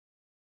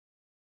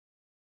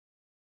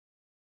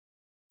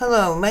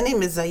Hello, my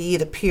name is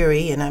Aida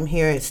Puri, and I'm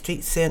here at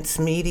Street Sense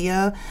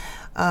Media.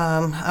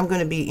 I'm going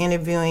to be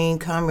interviewing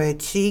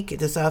Comrade Cheek.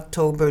 It is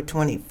October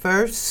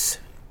 21st,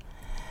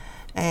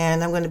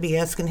 and I'm going to be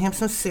asking him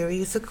some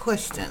series of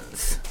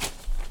questions.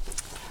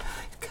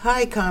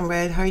 Hi,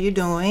 Comrade. How are you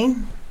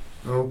doing?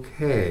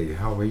 Okay,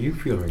 how are you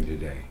feeling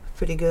today?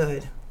 Pretty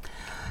good.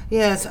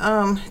 Yes,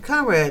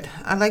 Comrade,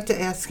 I'd like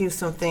to ask you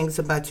some things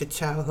about your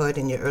childhood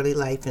and your early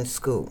life in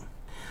school.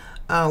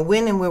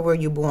 When and where were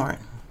you born?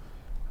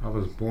 I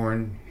was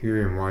born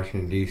here in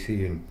Washington,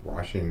 D.C., in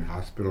Washington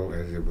Hospital,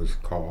 as it was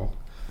called.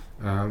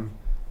 Um,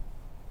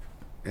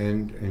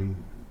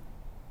 and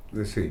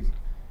let's see,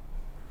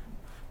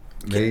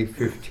 May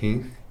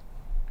 15th,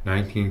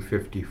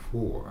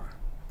 1954,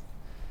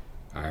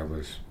 I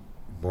was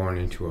born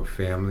into a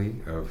family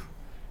of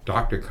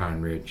Dr.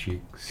 Conrad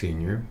Cheek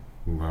Sr.,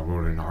 who I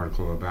wrote an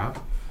article about.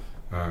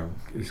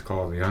 It's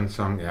called The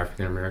Unsung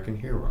African American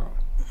Hero.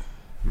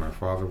 My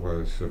father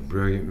was a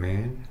brilliant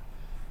man,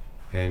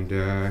 and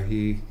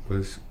he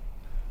was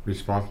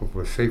responsible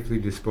for safely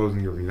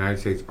disposing of the United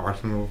States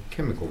arsenal of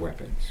chemical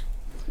weapons.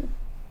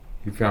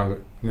 He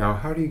found that,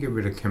 how do you get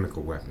rid of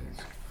chemical weapons?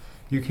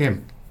 You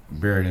can't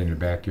bury it in the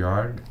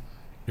backyard.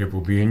 It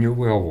will be in your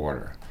well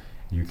water.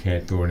 You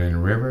can't throw it in the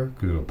river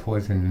because it'll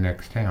poison the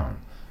next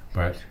town.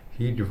 But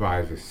he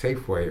devised a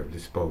safe way of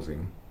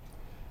disposing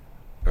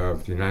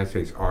of the United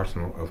States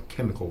arsenal of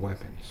chemical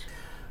weapons.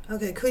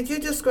 Okay, could you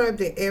describe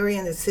the area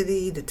in the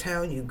city, the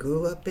town you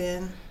grew up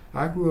in?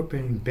 I grew up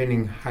in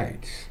Benning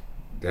Heights.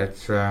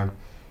 That's at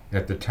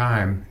the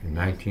time in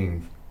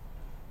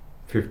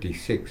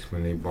 1956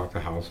 when they bought the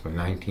house for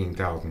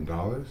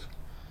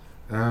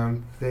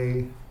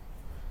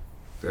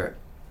 $19,000.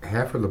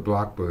 Half of the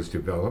block was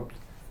developed,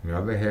 the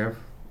other half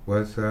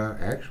was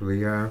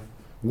actually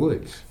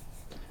woods.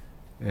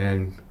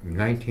 And in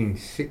the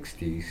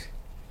 1960s,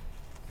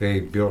 they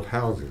built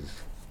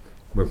houses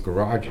with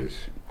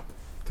garages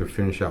to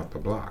finish out the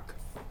block.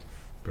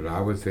 But I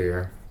was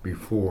there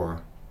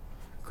before,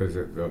 because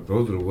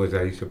those are the woods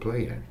I used to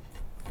play in.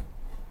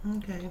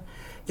 Okay.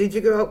 Did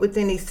you grow up with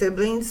any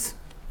siblings?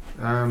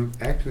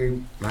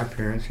 Actually, my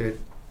parents had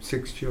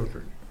 6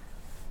 children.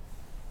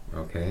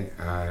 Okay,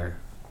 I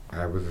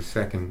was the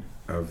second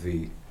of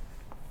the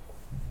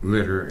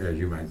litter, as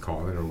you might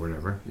call it, or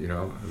whatever.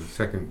 The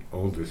second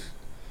oldest.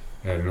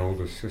 I had an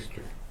older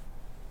sister.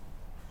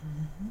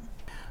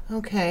 Mm-hmm.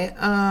 Okay.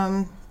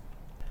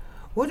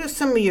 What are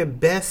some of your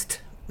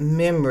best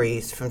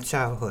memories from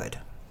childhood?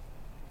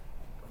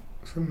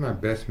 Some of my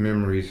best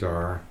memories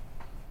are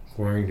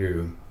going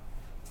to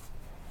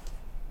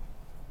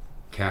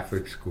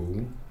Catholic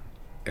school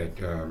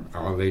at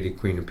Our Lady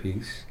Queen of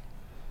Peace.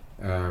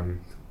 And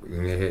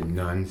they had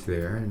nuns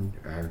there, and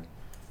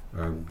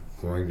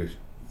going to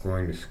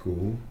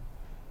school,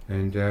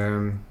 and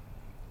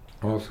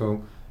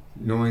also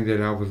knowing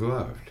that I was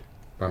loved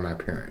by my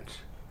parents.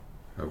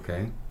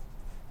 Okay,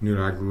 knew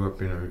that I grew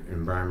up in an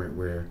environment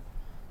where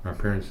my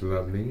parents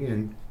loved me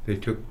and they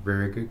took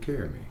very good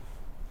care of me.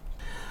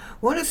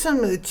 What are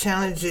some of the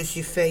challenges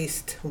you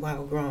faced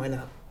while growing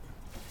up?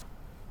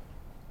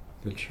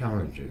 The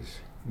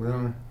challenges?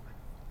 Well,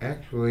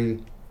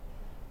 actually,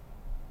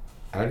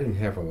 I didn't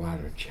have a lot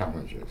of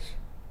challenges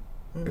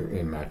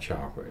in my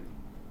childhood.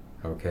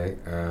 Okay,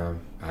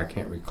 I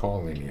can't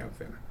recall any of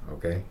them.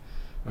 Okay,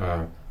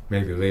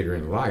 maybe later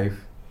in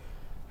life,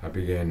 I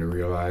began to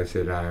realize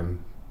that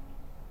I'm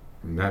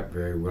not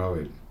very well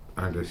at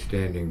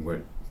understanding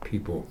what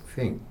people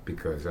think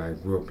because I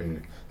grew up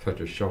in such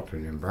a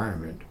sheltered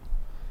environment.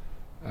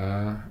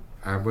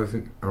 I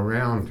wasn't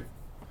around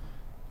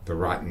the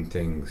rotten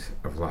things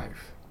of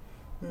life.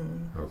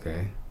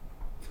 Okay.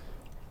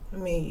 I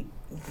mean,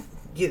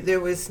 there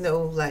was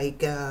no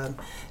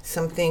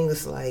some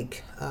things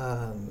like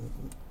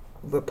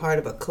were part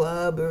of a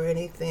club or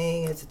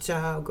anything as a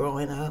child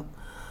growing up.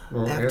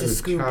 Well, After as a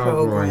school child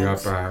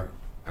programs. growing up,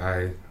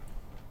 I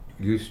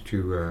used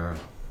to.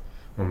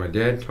 My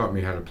dad taught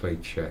me how to play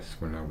chess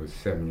when I was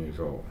 7 years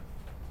old,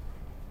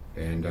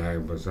 and I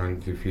was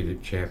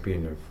undefeated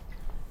champion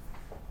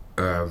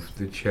of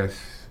the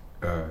chess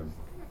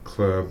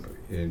club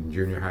in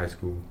junior high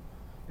school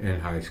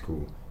and high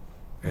school.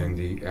 And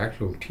the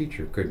actual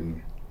teacher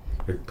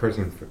the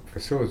person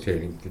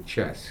facilitating the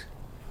chess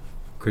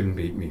couldn't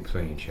beat me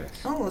playing chess.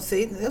 Oh, well,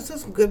 see,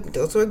 those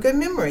were good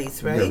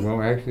memories, right? Yeah,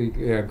 well, actually,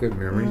 yeah, good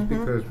memories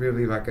because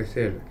really, like I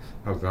said,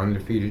 I was the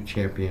undefeated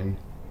champion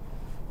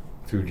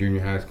through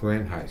junior high school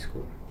and high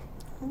school.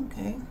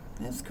 Okay,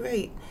 that's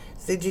great.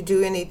 So did you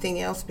do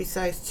anything else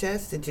besides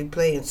chess? Did you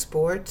play in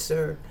sports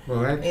or?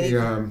 Well, actually,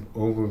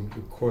 over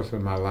the course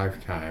of my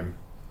lifetime,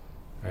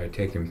 I had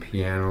taken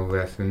piano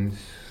lessons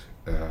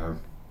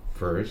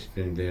first,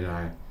 and then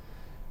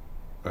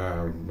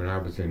when I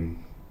was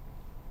in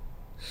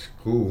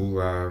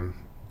school,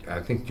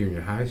 I think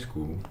junior high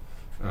school,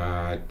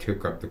 I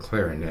took up the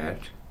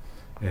clarinet,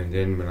 and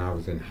then when I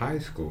was in high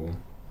school,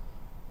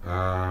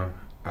 I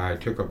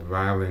took up the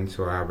violin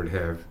so I would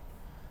have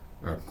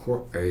a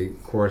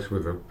course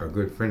with a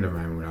good friend of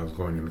mine when I was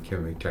going to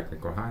McKinley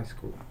Technical High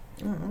School.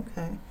 Oh,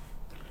 okay.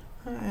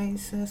 All right,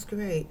 so that's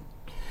great.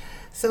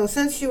 So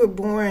since you were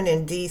born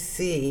in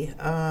D.C.,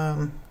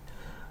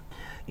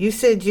 you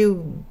said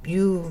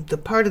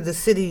the part of the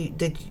city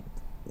that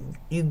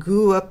you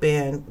grew up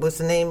in was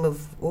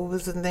what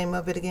was the name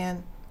of it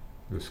again?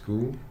 The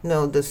school?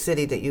 No, the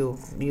city that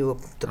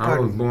the I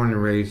part. was born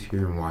and raised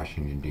here in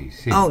Washington,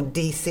 D.C. Oh,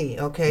 D.C.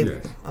 Okay,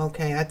 Yes.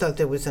 okay. I thought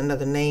there was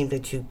another name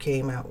that you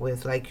came out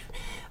with, like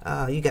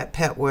you got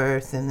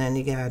Petworth, and then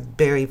you got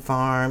Berry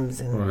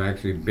Farms and Well,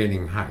 actually,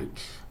 Benning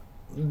Heights.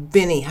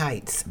 Benny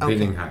Heights. Okay.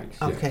 Benning Heights,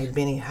 yes. Okay,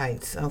 Benny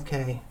Heights.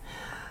 Okay.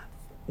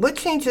 What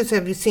changes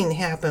have you seen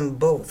happen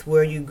both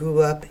where you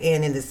grew up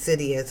and in the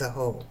city as a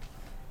whole?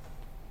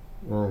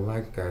 Well,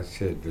 like I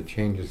said, the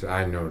changes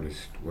I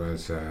noticed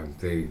was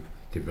they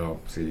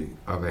developed the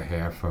other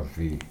half of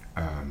the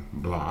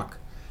block,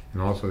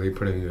 and also they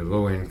put in the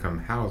low-income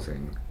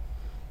housing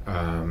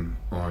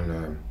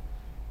on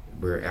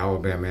where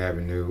Alabama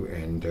Avenue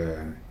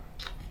and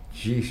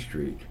G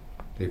Street.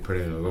 They put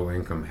in a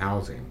low-income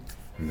housing,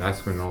 and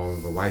that's when all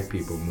of the white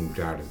people moved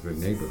out of the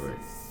neighborhood.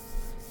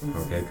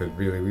 Okay, because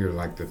really we were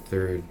like the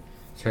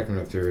second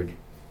or third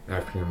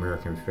African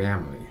American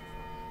family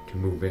to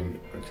move in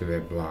to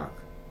that block.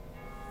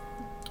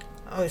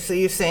 Oh, so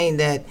you're saying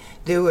that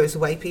there was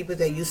white people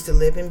that used to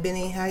live in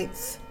Benny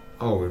Heights?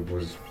 Oh, it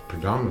was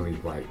predominantly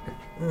white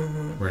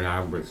when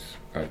I was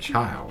a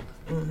child.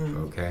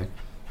 Okay,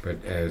 but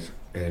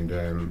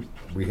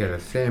we had a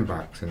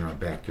sandbox in our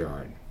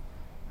backyard.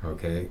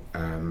 Okay,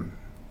 and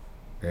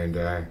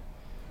I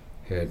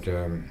had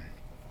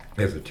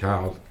as a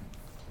child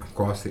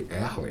across the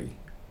alley.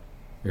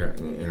 Yeah,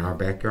 in our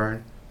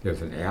backyard,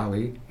 there's an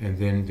alley, and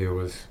then there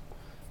was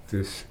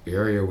this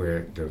area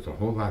where there was a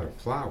whole lot of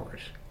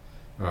flowers.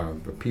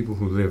 The people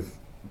who lived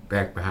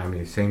back behind me,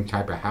 the same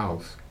type of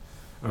house,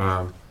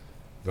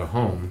 the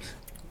homes,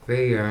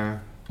 they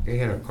had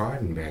a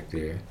garden back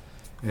there,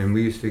 and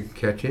we used to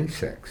catch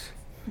insects,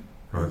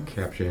 or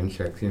capture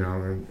insects,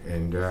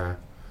 and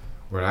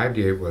what I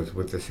did was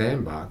with the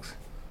sandbox,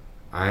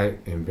 I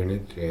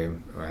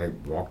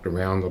walked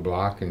around the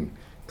block and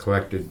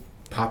collected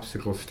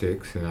popsicle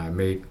sticks, and I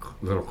made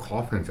little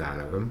coffins out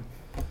of them,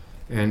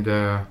 and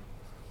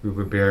we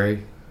would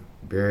bury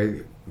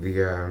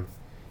the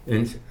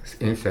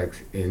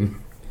insects in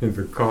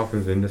the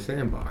coffins in the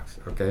sandbox.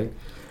 Okay,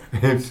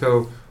 and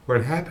so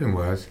what happened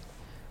was,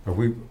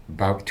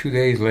 about 2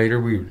 days later,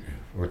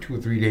 or 2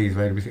 or 3 days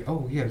later, we said,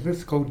 "Oh yeah,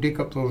 let's go dig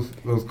up those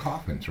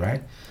coffins,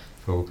 right?"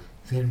 So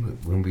then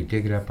when we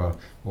dig it up,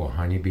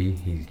 honeybee,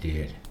 he's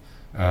dead.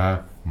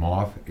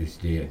 Moth is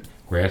dead.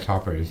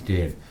 Grasshopper is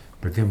dead.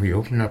 But then we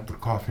opened up the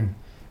coffin,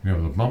 and there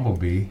was a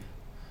bumblebee.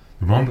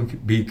 The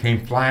bumblebee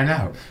came flying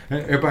out.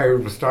 And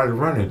everybody started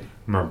running.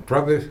 My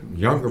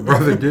younger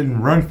brother,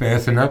 didn't run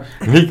fast enough,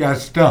 and he got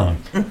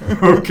stung.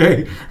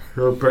 Okay?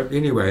 But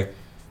anyway,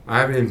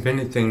 I've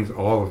invented things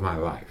all of my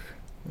life.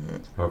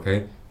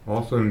 Okay?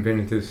 Also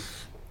invented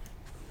this,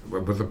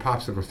 with a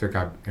popsicle stick,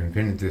 I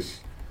invented this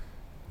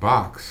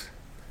box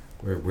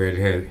where it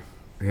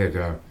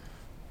had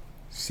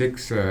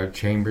 6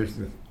 chambers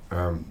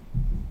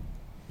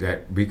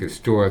that we could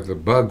store the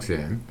bugs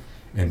in,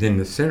 and then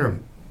the center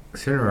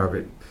of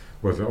it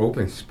was an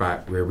open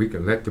spot where we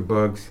could let the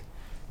bugs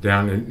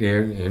down in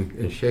there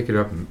and shake it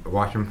up and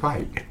watch them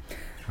fight.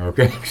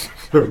 Okay,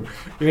 so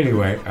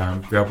anyway,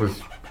 that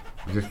was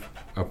just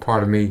a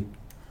part of me,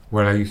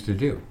 what I used to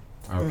do.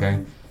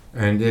 Okay,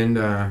 and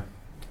then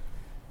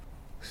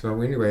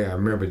so anyway, I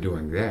remember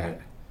doing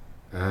that.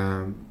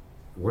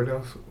 What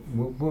else?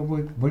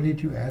 What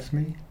did you ask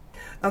me?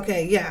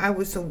 Okay, yeah, I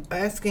was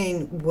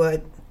asking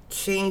what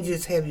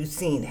changes have you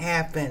seen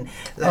happen?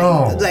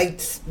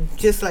 Like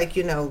just like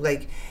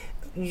like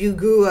you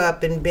grew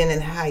up in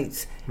Benning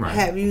Heights. Right.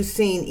 Have you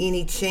seen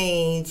any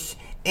change,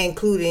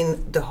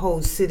 including the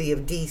whole city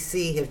of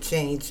D.C. have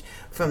changed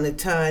from the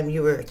time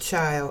you were a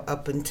child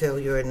up until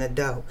you're an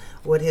adult?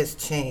 What has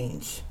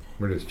changed?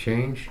 What has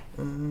changed?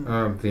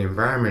 The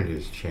environment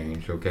has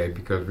changed, okay,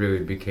 because really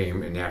it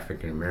became an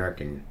African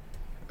American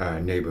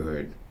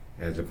neighborhood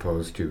as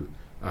opposed to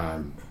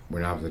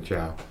when I was a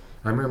child.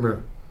 I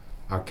remember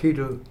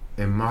Akita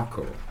and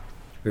Mako.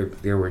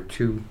 There were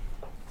 2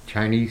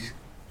 Chinese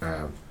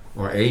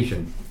or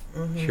Asian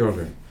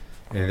children,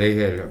 and they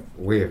had a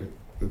way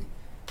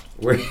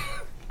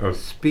of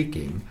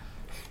speaking,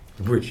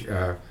 which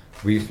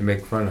we used to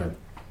make fun of.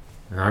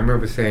 And I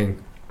remember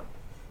saying,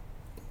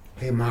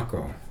 "Hey,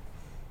 Mako."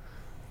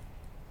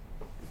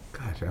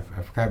 Gosh,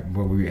 I forgot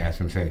what we asked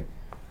him to say.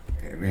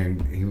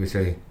 And he would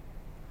say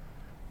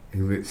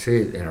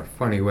it in a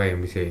funny way,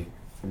 and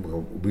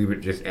we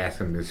would just ask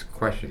him this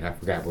question. I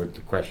forgot what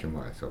the question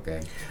was,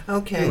 okay?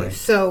 Okay, Anyway.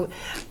 So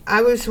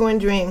I was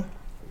wondering,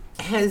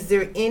 has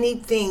there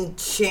anything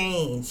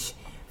changed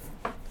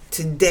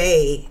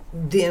today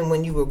than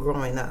when you were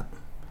growing up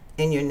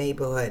in your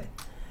neighborhood,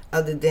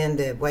 other than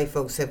that white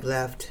folks have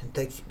left,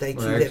 like Well,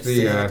 you have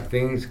actually, said?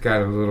 things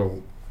got a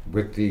little,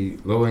 with the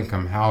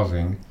low-income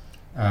housing,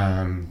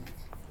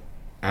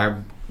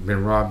 I've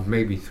been robbed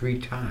maybe 3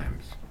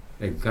 times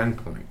at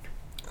gunpoint.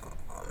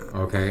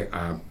 Okay,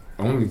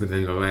 only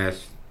within the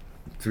last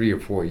 3 or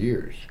 4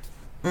 years.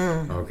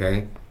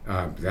 Okay,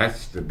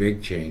 that's the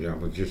big change. I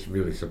was just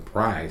really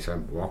surprised. I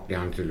walked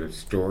down to the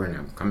store and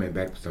I'm coming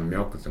back with some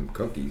milk and some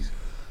cookies,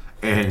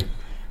 and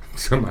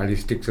somebody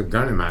sticks a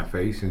gun in my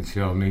face and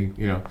tells me,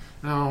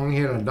 I only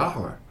had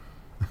 $1.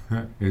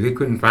 They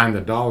couldn't find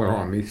the dollar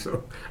on me,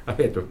 so I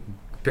had to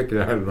pick it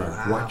out of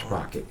my watch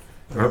pocket.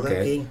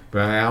 Okay, Lucky.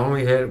 but I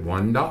only had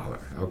 $1.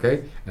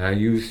 Okay, and I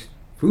used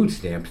food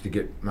stamps to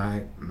get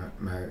my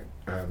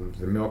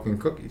the milk and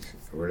cookies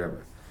or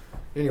whatever.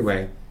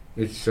 Anyway,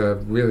 it's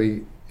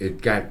really,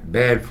 it got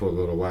bad for a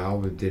little while,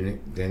 but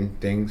then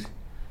things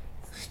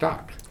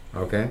stopped.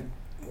 Okay.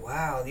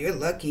 Wow, you're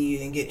lucky you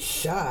didn't get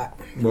shot.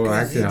 Well,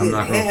 Because actually, you I'm didn't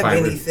not gonna have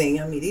fight with-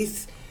 anything. I mean,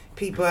 these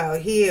people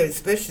out here,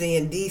 especially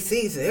in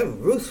D.C., they're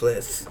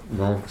ruthless.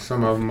 Well,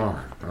 some of them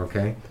are,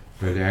 okay?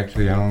 But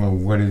actually, I don't know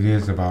what it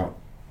is about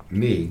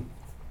me,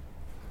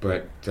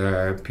 but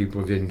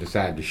people didn't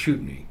decide to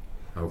shoot me,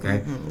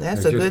 okay?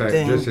 That's It's a just good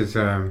thing. Just as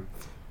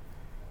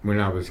when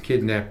I was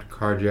kidnapped,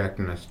 carjacked,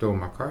 and I stole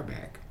my car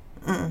back,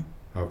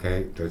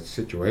 okay? The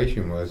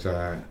situation was,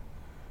 I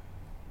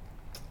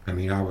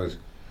was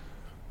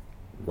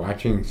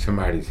watching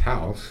somebody's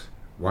house,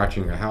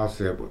 watching a house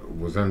that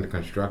was under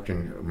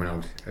construction when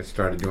I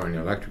started doing the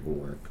electrical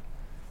work,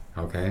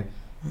 okay?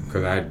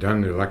 Because I had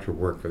done the electrical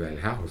work for that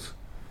house.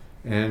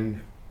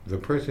 And the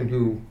person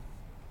who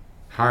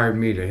hired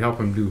me to help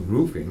him do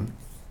roofing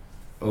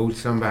owed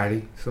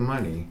somebody some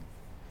money.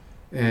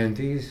 And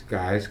these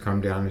guys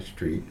come down the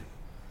street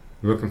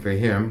looking for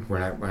him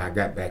when I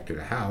got back to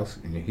the house,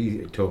 and he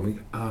told me,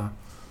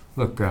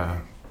 look,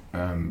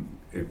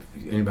 if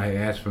anybody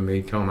asks for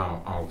me, tell them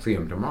I'll see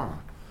him tomorrow.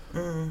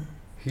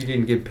 He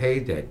didn't get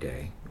paid that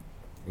day.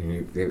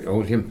 And they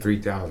owed him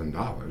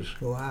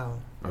 $3,000, Wow.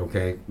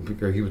 okay,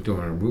 because he was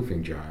doing a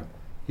roofing job.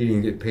 He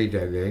didn't get paid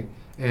that day.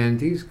 And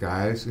these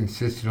guys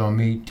insisted on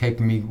me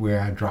taking me where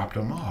I dropped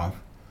them off.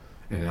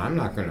 And I'm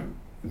not going to,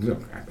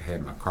 look, I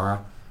had my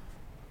car.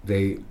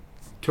 They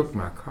took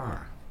my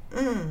car.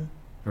 And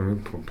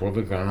pulled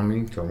a gun on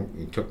me, so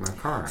he took my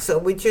car. So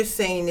what you're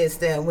saying is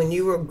that when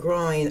you were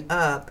growing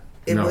up,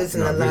 it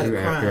wasn't a lot of this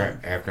is crime.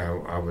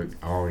 after I was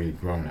already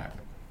grown up.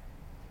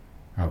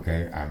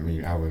 Okay,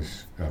 I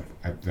was,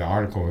 the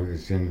article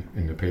is in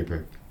the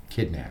paper,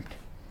 kidnapped.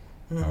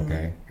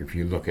 Okay, if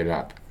you look it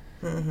up.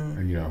 I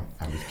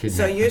was kidnapped.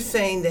 So you're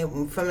saying that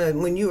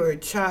when you were a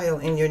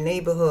child in your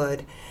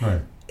neighborhood,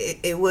 Right.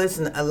 it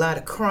wasn't a lot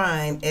of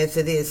crime as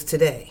it is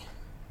today.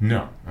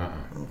 No,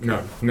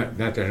 no, not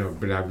that.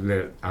 But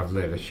I've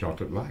led a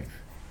sheltered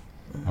life.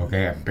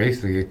 Okay,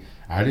 basically,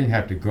 I didn't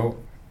have to go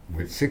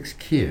with 6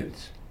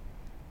 kids.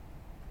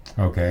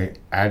 Okay,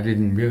 I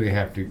didn't really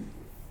have to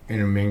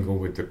intermingle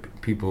with the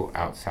people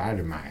outside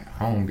of my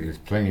home. There's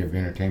plenty of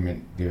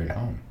entertainment there at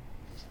home.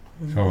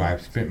 So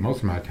I've spent most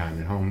of my time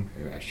at home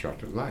in a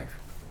sheltered life.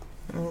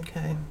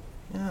 Okay.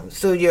 Yeah.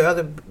 So your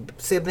other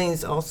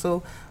siblings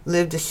also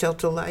lived a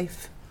shelter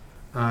life?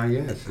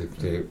 Yes,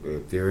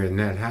 if they're in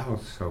that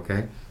house,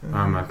 okay.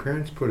 My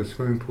parents put a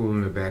swimming pool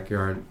in the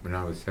backyard when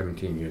I was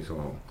 17 years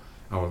old.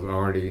 I was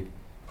already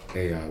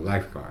a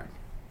lifeguard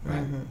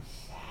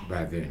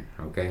by then,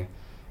 okay.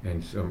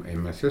 And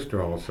my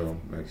sister also,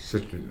 my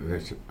sister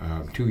that's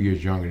 2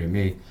 years younger than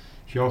me,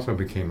 she also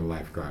became a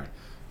lifeguard.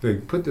 They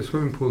put the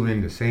swimming pool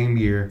in the same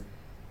year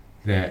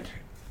that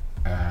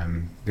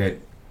that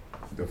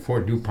the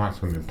Fort DuPont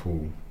swimming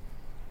pool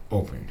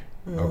opened,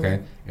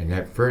 okay. And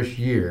that first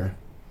year,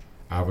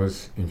 I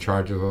was in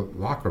charge of the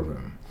locker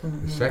room.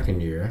 The second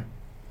year,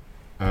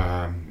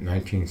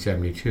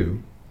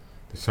 1972,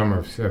 the summer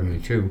of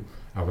 72,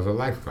 I was a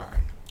lifeguard.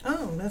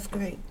 Oh, that's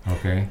great.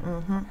 Okay.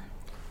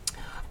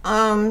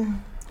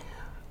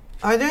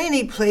 Are there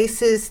any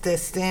places that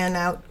stand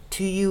out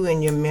to you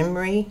in your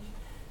memory?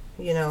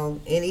 You know,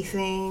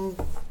 anything?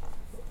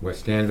 What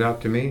stands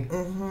out to me?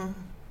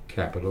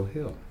 Capitol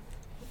Hill.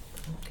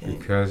 Okay.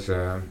 Because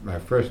my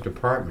first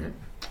department,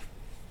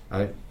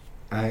 when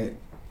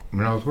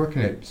I was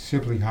working at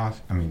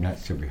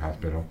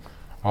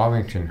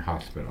Arlington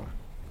Hospital,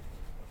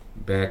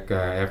 back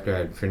after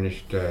I'd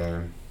finished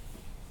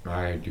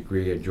my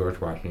degree at George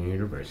Washington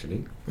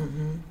University,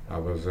 I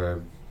was a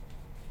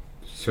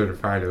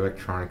certified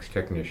electronics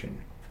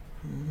technician,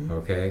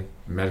 okay,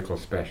 medical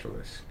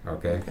specialist,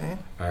 okay.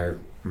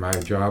 My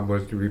job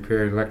was to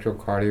repair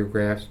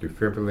electrocardiographs,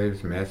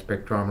 defibrillators, mass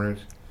spectrometers.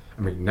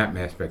 Not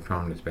mass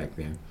spectrometers back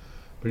then,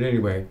 but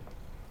anyway,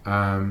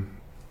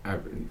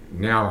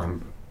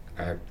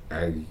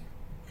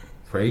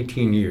 for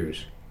 18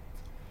 years,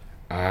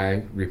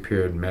 I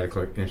repaired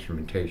medical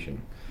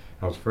instrumentation.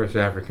 I was the first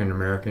African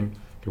American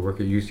to work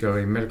at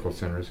UCLA Medical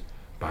Center's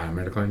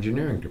biomedical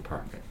engineering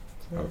department.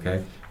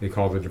 Okay, they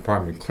called the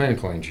department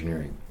clinical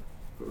engineering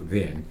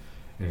then,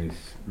 and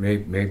it's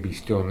maybe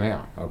still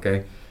now.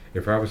 Okay,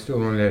 if I was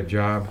still on that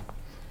job,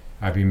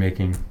 I'd be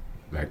making,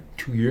 like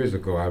 2 years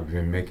ago, I've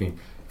been making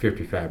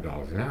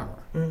 $55 an hour.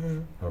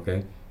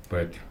 Okay,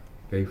 but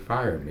they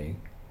fired me.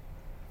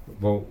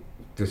 Well,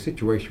 the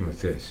situation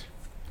was this.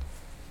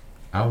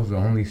 I was the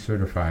only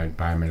certified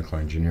biomedical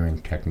engineering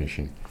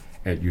technician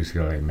at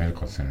UCLA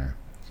Medical Center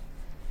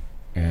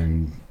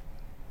And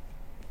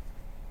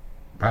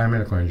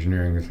biomedical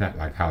engineering is not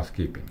like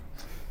housekeeping.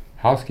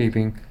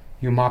 Housekeeping,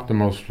 you mop the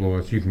most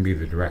floors, you can be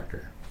the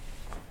director.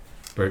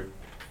 But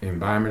in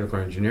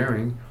biomedical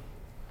engineering,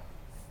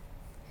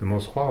 the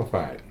most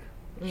qualified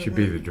should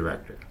be the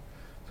director.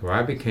 So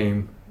I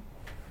became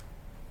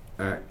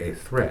a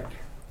threat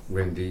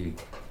when the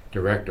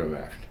director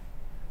left.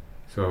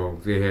 So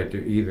they had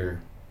to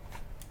either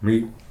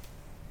meet.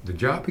 The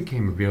job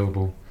became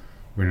available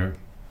when a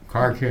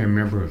card-carrying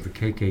member of the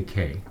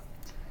KKK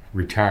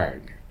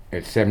retired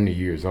at 70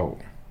 years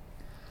old.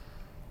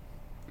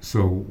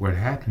 So what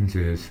happens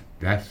is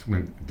that's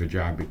when the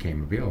job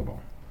became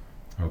available.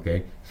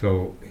 Okay,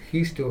 so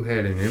he still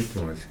had an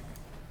influence.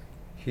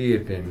 He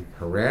had been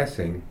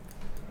harassing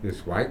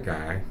this white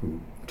guy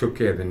who took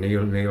care of the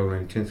neonatal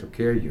intensive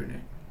care unit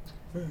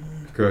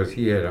because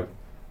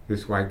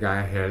this white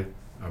guy had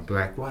a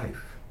black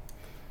wife.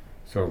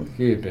 So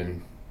he had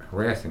been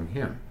harassing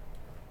him.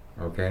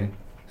 Okay,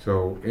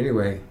 so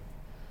anyway,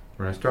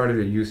 when I started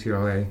at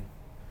UCLA,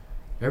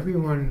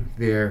 everyone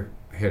there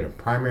had a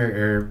primary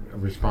area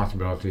of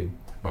responsibility,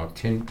 about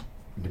 10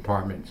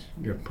 departments,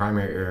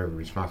 primary area of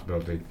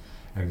responsibility,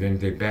 and then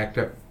they backed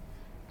up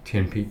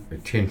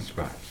 10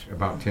 spots,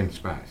 about 10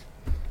 spots.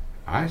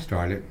 I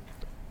started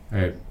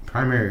at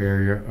primary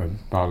area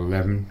of about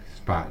 11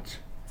 spots,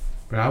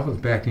 but I was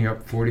backing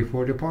up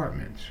 44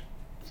 departments.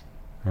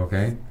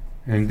 Okay,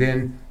 and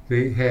then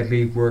they had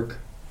me work,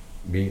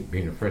 being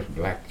the first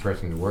black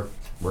person to work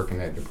in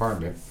that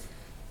department.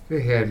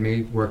 They had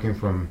me working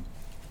from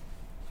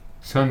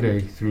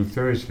Sunday through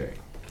Thursday.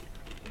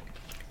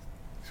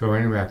 So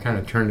anyway, I kind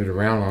of turned it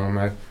around on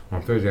them.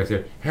 On Thursday, I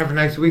said, "Have a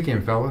nice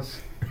weekend, fellas."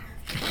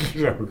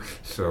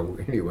 so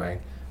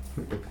anyway,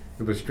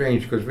 it was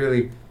strange because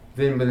really,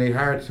 then when they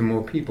hired some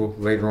more people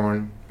later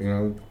on,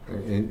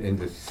 in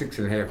the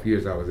 6.5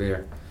 years I was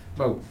there,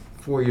 about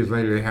 4 years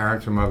later, they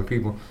hired some other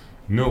people.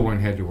 No one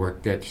had to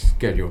work that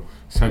schedule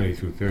Sunday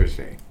through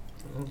Thursday.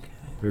 Okay.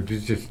 It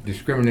was just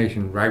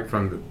discrimination right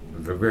from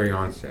the very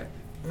onset.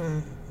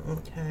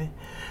 Okay.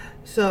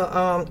 So,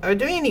 are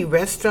there any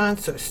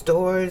restaurants or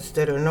stores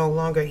that are no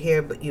longer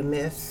here but you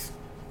miss?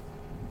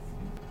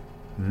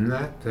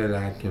 Not that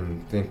I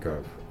can think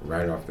of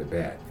right off the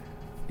bat.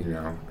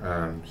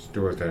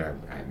 Stores that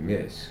I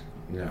miss.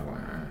 No.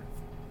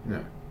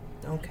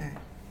 Okay.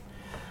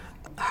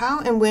 How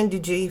and when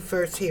did you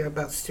first hear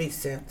about Street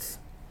Sense?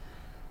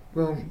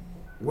 Well,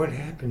 what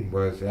happened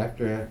was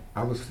after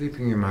I was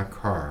sleeping in my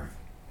car,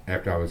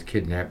 after I was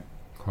kidnapped,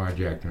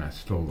 carjacked, and I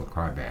stole the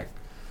car back.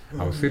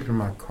 I was sleeping in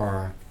my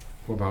car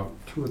for about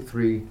 2 or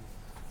 3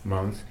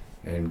 months,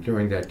 and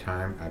during that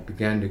time, I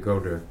began to go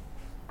to.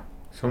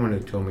 Someone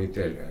had told me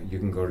that you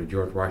can go to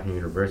George Washington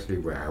University,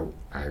 where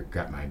I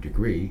got my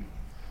degree,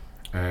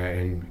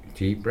 and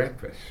to eat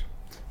breakfast.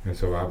 And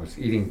so I was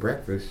eating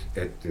breakfast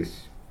at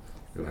this,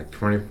 like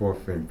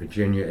 24th and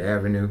Virginia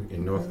Avenue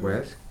in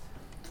Northwest.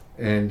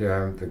 And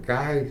the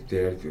guy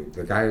there,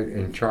 the guy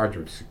in charge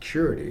of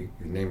security,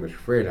 his name was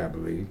Fred, I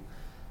believe,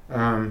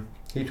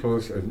 he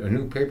told us a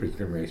new paper is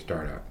getting ready to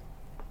start up.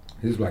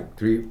 This was like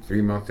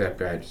three months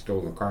after I had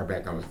stolen the car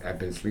back. I'd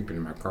been sleeping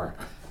in my car.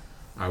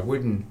 I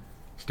wouldn't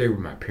stay with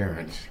my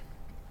parents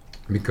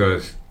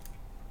because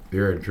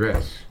their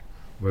address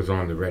was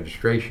on the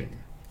registration.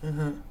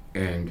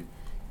 And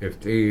if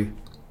they,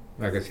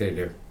 like I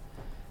said,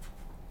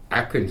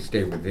 I couldn't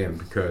stay with them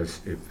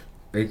because if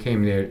they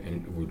came there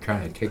and were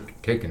trying to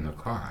take in the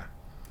car,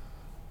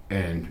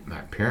 and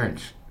my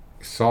parents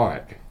saw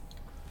it,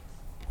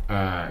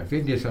 if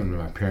they did something to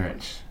my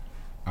parents,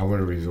 I would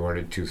have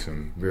resorted to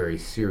some very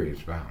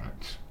serious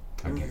violence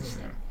against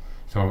them.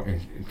 So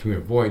to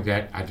avoid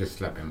that, I just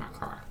slept in my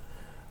car.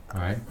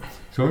 All right.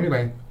 So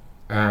anyway,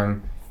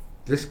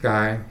 this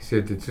guy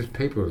said that this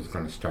paper was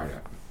going to start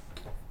up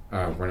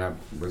when I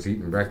was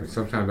eating breakfast.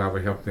 Sometimes I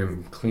would help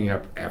them clean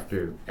up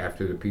after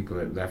the people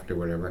had left or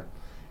whatever.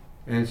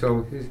 And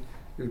so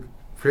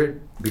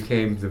Fred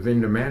became the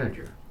vendor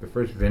manager, the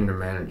first vendor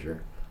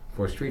manager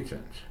for Street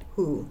Sense.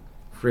 Who?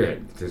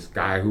 Fred, this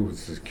guy who was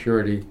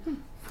security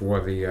for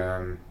the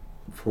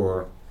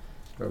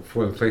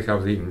place I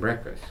was eating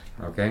breakfast.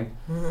 Okay.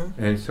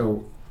 And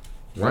so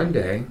one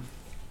day,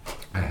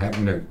 I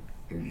happened to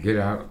get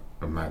out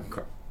of my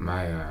car and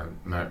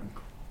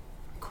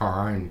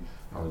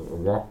I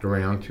walked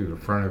around to the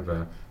front of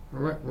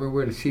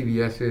where the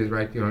CVS is,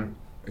 right there on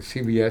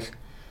CVS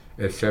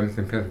at 7th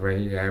and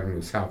Pennsylvania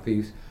Avenue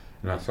Southeast,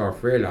 and I saw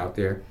Fred out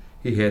there.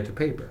 He had the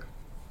paper.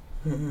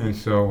 And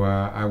so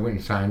I went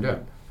and signed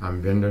up. I'm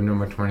vendor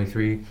number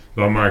 23,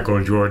 the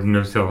Michael Jordan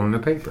of selling the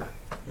paper.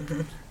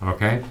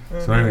 Okay?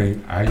 So anyway,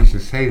 I used to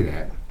say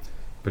that,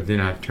 but then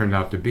I turned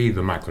out to be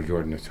the Michael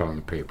Jordan of selling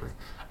the paper.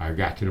 I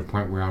got to the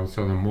point where I was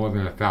selling more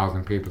than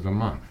 1,000 papers a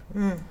month.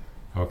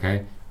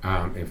 Okay?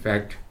 In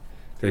fact,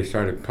 they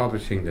started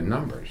publishing the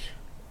numbers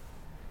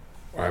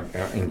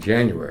in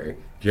January.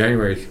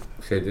 January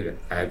said that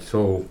I had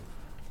sold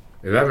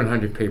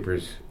 1,100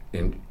 papers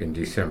in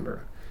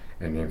December.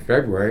 And in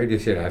February, they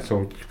said I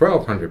sold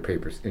 1,200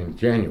 papers in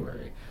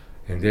January.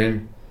 And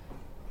then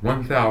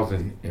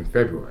 1,000 in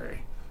February.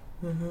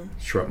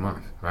 Short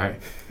month,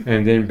 right?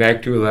 And then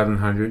back to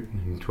 1,100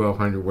 and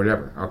 1,200,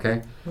 whatever,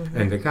 okay?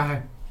 And the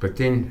guy, but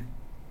then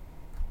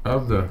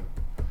of the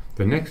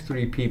next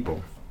three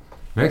people,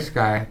 next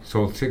guy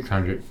sold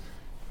 600,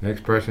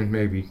 next person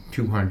maybe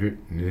 200,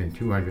 and then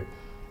 200.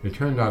 It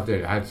turned out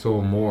that I'd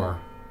sold more.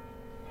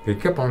 They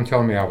kept on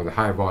telling me I was a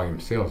high volume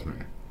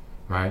salesman,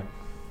 right?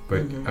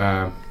 But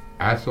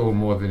I sold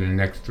more than the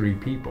next three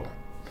people.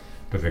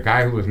 But the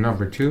guy who was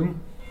number two,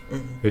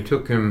 it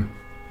took him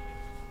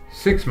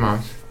 6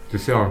 months to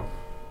sell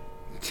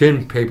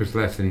 10 papers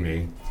less than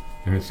me.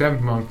 In the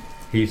 7th month,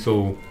 he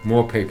sold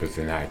more papers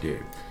than I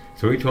did.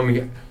 So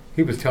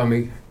he was telling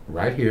me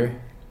right here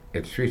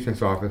at the Street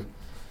Sense office,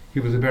 he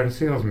was a better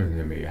salesman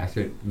than me. I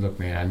said, look,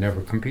 man, I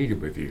never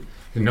competed with you.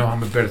 He said, no,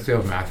 I'm a better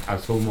salesman. I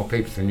sold more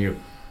papers than you.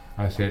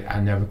 I said,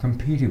 I never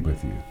competed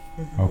with you.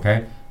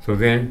 Okay? So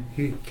then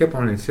he kept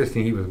on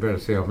insisting he was a better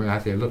salesman. I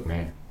said, look,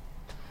 man,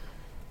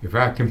 if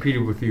I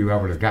competed with you, I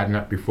would have gotten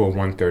up before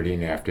 1:30 in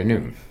the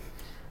afternoon.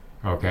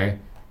 Okay?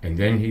 And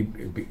then he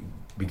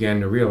began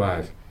to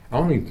realize I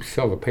only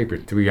sell the paper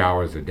 3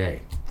 hours a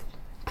day,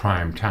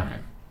 prime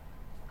time.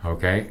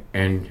 Okay?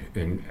 And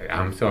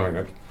I'm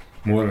selling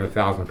more than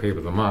 1,000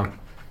 papers a month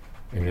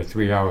in the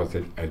 3 hours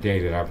a day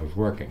that I was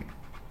working.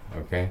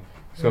 Okay?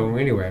 So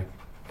anyway,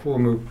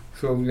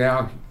 so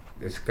now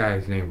this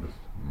guy's name was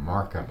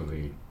Mark, I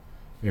believe.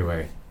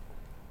 Anyway,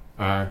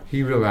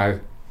 he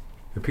realized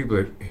the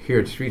people here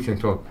at Street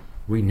Sense told,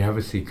 we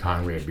never see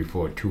Conrad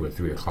before 2 or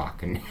 3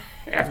 o'clock in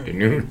the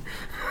afternoon.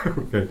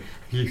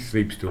 He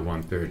sleeps till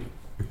 1:30.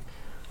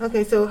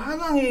 Okay, so how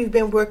long have you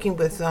been working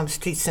with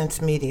Street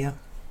Sense Media?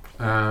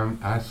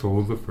 I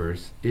sold the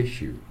first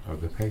issue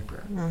of the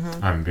paper.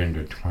 I'm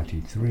vendor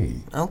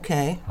 23.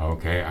 Okay.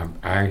 Okay,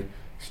 I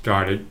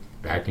started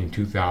back in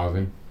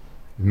 2000,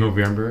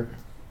 November,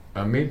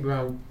 maybe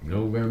around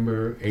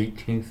November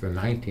 18th or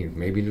 19th,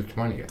 maybe the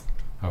 20th.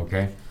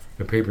 Okay,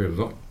 the paper is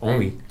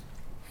only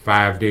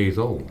 5 days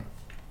old.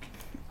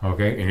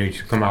 Okay, and it used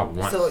to come out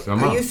once a month. So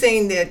are you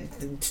saying that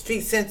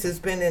Street Sense has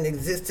been in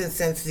existence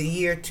since the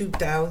year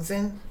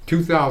 2000?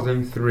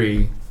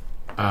 2003,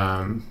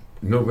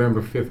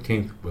 November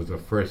 15th was the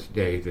first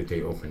day that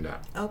they opened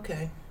up.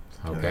 Okay.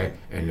 Okay, Right.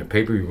 and the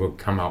paper will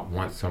come out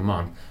once a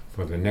month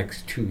for the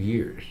next 2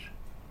 years.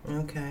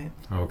 Okay.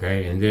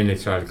 Okay, and then it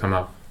started to come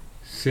out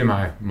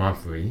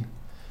semi-monthly,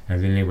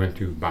 and then they went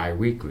to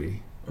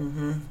bi-weekly,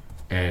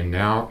 and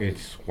now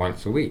it's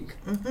once a week.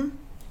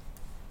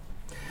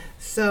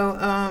 So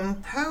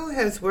how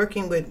has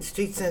working with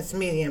Street Sense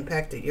Media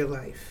impacted your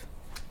life?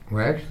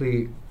 Well,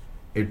 actually,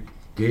 it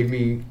gave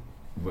me,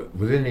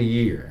 within a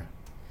year,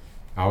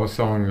 I was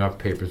selling enough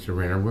papers to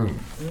rent a room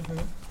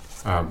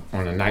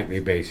on a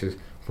nightly basis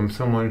from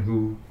someone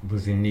who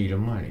was in need of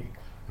money.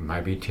 It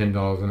might be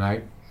 $10 a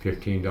night,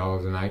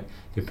 $15 a night,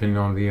 depending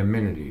on the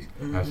amenities.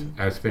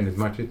 I spend as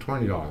much as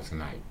 $20 a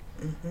night.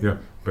 You know,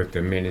 but the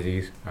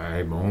amenities, I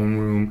have my own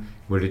room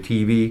with a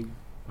TV,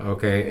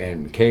 okay,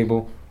 and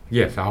cable.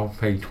 Yes, I would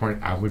pay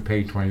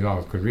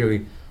 $20 because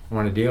really,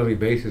 on a daily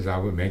basis, I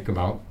would make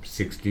about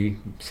 $60,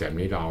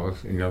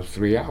 $70 in those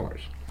 3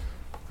 hours.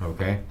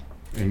 Okay,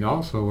 and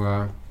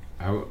also,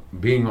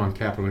 being on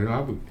Capitol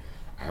Hill,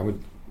 I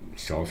would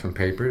sell some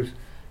papers,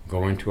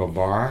 go into a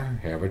bar,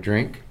 have a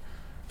drink,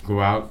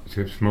 go out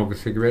to smoke a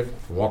cigarette,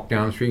 walk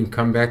down the street, and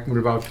come back with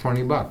about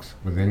 $20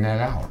 within that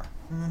hour.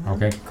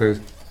 Okay, because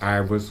I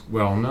was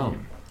well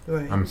known.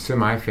 Right. I'm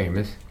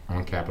semi-famous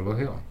on Capitol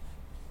Hill.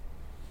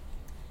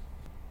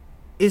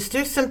 Is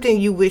there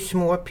something you wish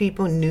more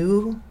people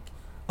knew?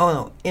 Oh,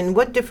 no. In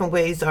what different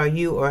ways are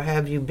you or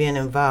have you been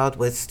involved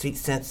with Street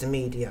Sense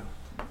Media?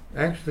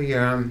 Actually,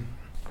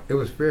 it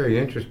was very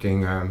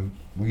interesting.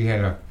 We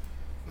had a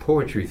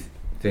poetry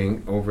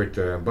thing over at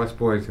the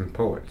Busboys and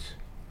Poets.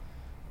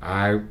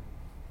 I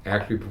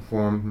actually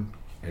performed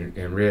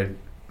and read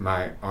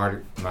my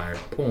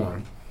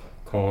poem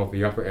called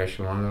The Upper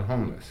Echelon of the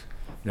Homeless.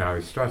 Now,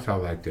 it starts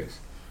out like this.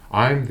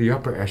 I'm the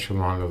upper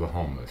echelon of the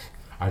homeless.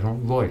 I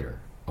don't loiter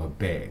or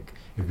beg.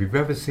 If you've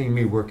ever seen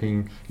me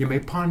working, you may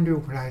ponder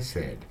what I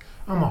said.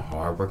 I'm a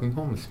hard-working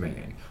homeless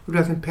man who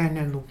doesn't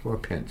panhandle for a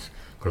pence,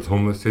 because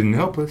homeless isn't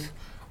helpless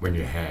when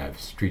you have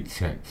street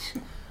sense.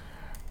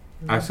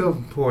 I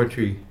sell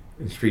poetry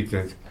in Street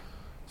Sense.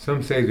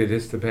 Some say that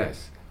it's the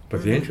best,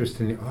 but the interest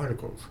in the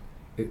articles,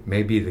 it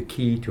may be the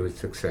key to its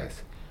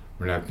success.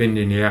 When I've been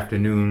in the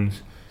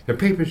afternoons, the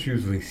papers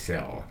usually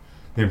sell.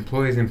 The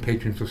employees and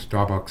patrons of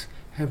Starbucks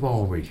have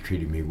always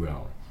treated me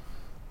well.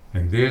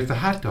 And there's the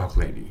hot dog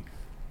lady.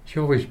 She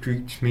always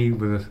greets me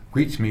with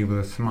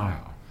a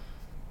smile.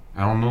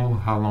 I don't know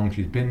how long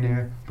she's been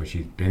there, but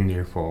she's been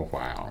there for a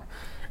while.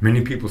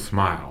 Many people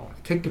smile,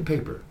 take the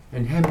paper,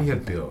 and hand me a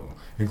bill,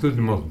 including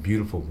the most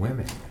beautiful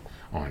women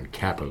on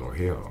Capitol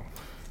Hill.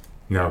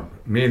 Now,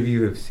 many of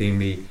you have seen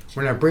me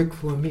when I break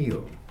for a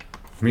meal.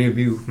 Many of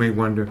you may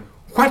wonder,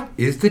 what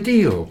is the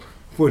deal?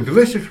 For a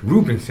delicious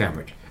Reuben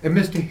sandwich at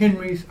Mr.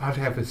 Henry's, I'll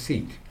have a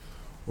seat.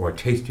 Or a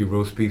tasty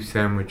roast beef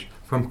sandwich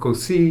from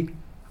Cosi,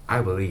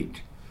 I will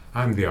eat.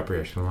 I'm the upper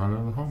echelon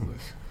of the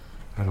homeless.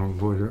 I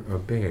don't loiter or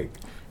beg.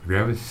 If you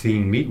ever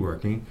seen me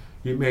working,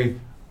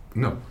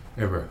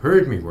 ever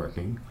heard me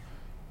working,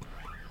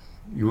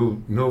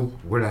 you'll know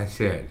what I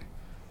said.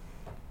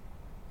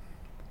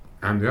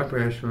 I'm the upper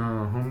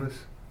echelon of homeless.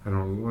 I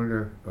don't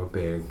loiter or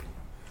beg.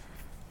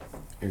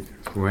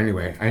 So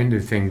anyway, I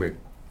ended the thing with,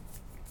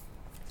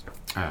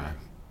 I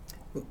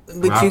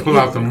pull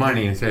out the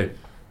money and said,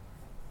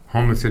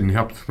 homeless didn't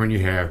help us when you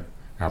have,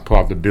 I pull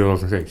out the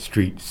bills and say,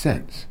 street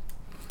cents.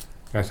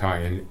 That's how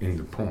I end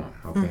the poem,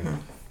 okay? Mm-hmm.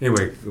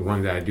 Anyway, the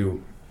one that I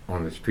do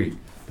on the street.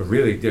 But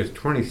really, there's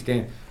 20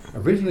 stanzas.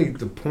 Originally,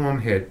 the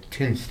poem had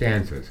 10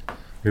 stanzas.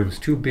 It was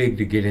too big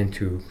to get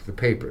into the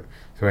paper.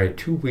 So I had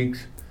 2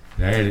 weeks,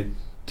 and I added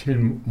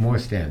 10 more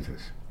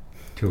stanzas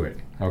to it,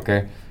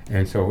 okay?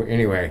 And so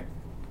anyway,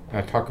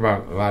 I talk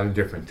about a lot of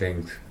different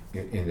things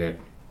in that.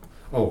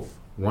 Oh,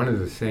 one of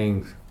the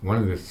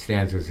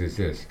stanzas is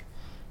this.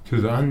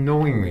 To the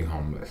unknowingly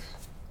homeless,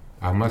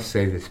 I must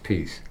say this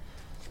piece.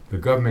 The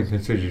government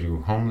considers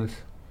you homeless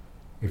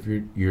if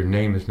your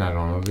name is not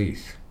on a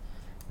lease.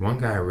 One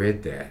guy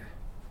read that,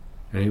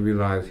 and he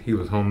realized he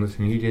was homeless,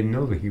 and he didn't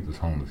know that he was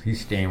homeless.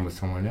 He's staying with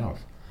someone else.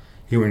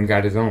 He went and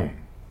got his own.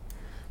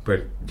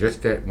 But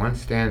just that one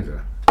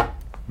stanza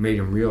made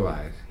him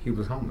realize he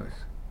was homeless.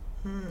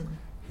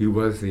 He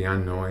was the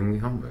unknowingly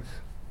homeless.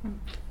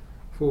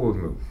 Forward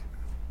move.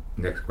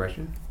 Next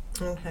question.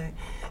 Okay.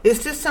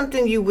 Is this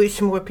something you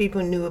wish more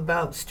people knew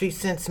about Street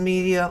Sense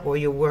Media or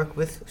your work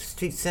with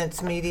Street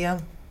Sense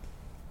Media?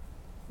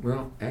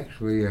 Well,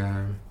 actually,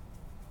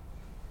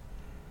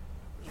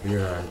 there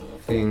are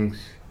things,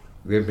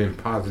 there have been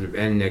positive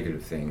and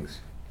negative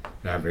things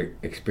that I've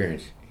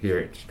experienced here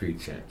at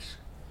Street Sense.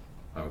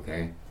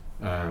 Okay?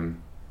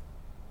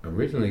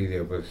 Originally,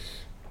 there was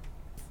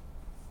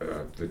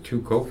the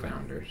two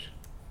co-founders,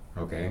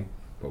 okay?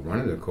 But one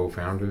of the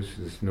co-founders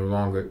is no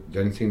longer,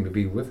 doesn't seem to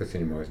be with us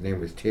anymore. His name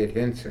was Ted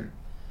Henson.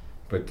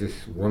 But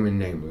this woman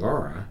named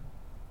Laura,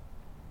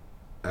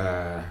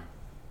 I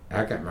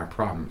got my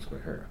problems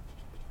with her,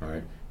 all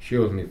right? She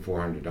owes me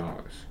 $400,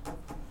 all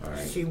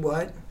right? She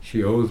what?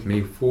 She owes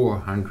me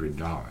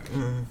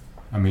 $400.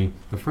 I mean,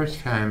 the first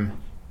time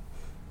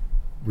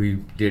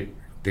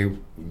they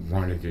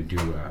wanted to do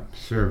a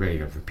survey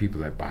of the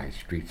people that buy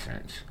Street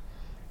Sense.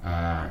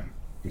 I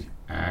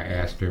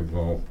asked her,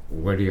 well,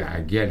 what do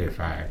I get if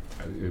I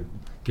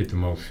get the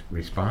most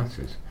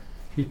responses?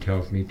 She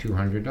tells me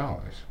 $200,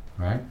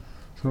 right?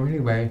 So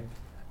anyway,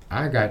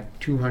 I got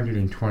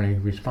 220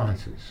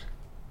 responses.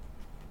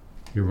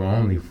 There were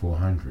only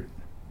 400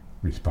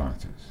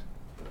 responses.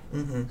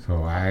 Mm-hmm.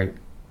 So I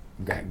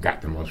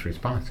got the most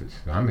responses.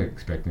 So I'm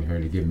expecting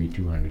her to give me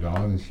 $200,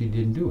 and she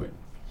didn't do it.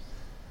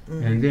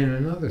 Mm-hmm. And then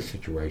another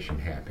situation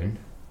happened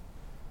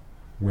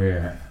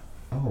where,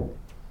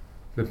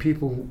 the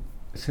people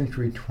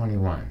Century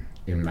 21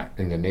 in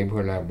the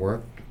neighborhood I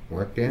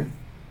worked in,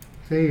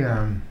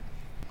 the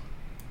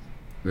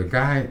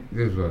guy,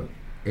 there's an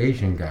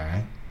Asian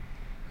guy.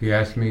 He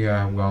asked me, he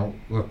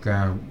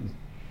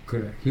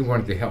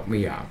wanted to help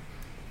me out,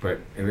 but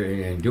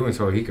in doing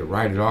so, he could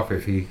write it off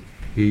if he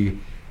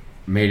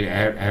made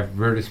an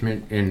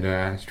advertisement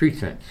in Street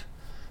Sense.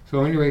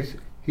 So, anyways,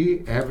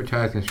 he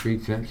advertised in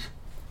Street Sense,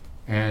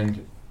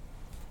 and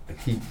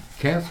he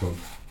canceled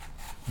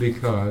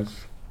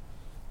because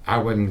I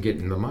wasn't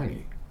getting the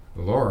money.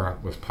 Laura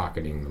was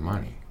pocketing the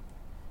money.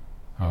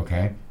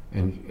 Okay?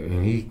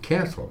 And he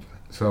canceled.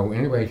 So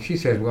anyway, she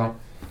said,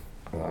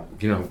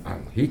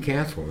 he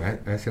canceled.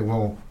 I said,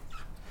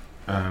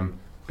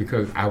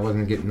 because I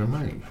wasn't getting the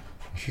money.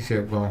 She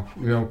said,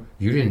 you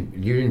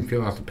didn't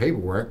fill out the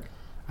paperwork.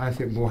 I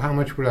said, well, how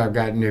much would I have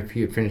gotten if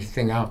he had finished the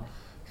thing out?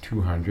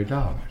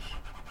 $200.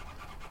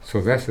 So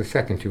that's the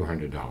second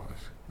 $200.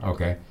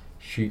 Okay?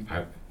 He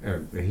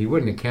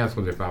wouldn't have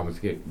canceled if I was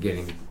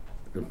getting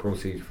the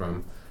proceeds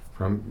from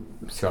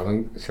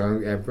selling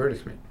the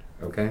advertisement,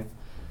 okay?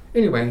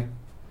 Anyway,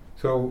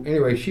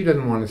 she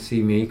doesn't want to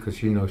see me because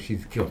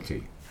she's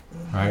guilty,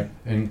 right?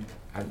 And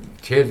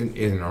Ted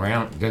isn't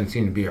around, doesn't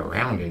seem to be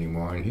around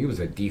anymore, and he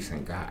was a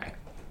decent guy,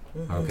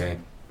 okay?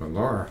 But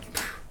Laura,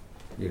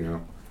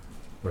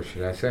 what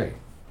should I say?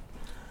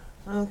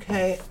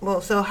 Okay,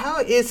 well, so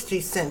how is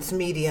Street Sense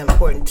Media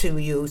important to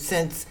you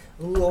since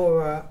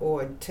Laura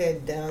or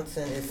Ted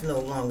Downson is no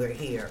longer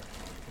here?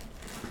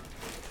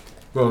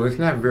 Well, it's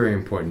not very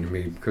important to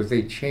me because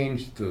they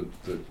changed the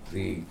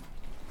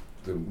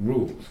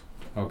rules,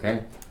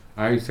 okay?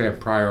 I used to have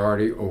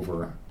priority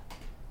over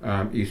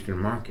Eastern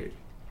Market,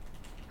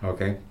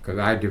 okay? Because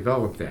I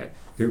developed that.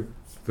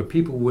 The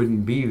people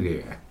wouldn't be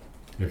there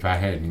if I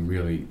hadn't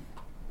really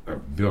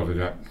built it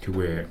up to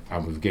where I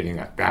was getting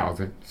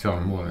 1,000,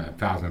 selling more than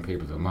 1,000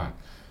 papers a month.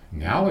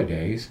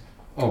 Nowadays,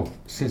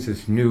 since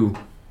this new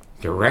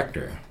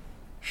director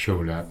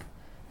showed up,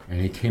 and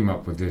he came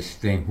up with this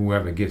thing,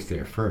 whoever gets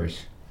there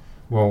first.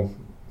 Well,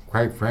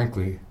 quite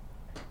frankly,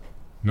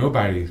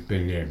 nobody's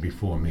been there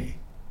before me.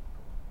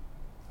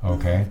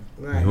 Okay?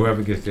 Right. And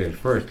whoever gets there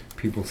first,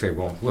 people say,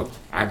 well, look,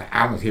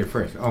 I was here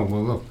first. Oh,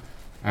 well, look,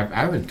 I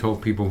haven't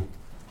told people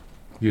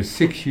you're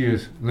 6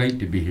 years late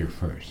to be here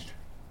first.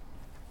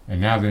 And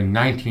now they're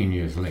 19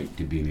 years late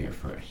to be there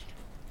first.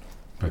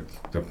 But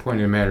the point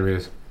of the matter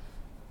is,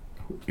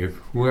 if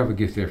whoever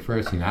gets there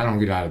first, and I don't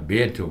get out of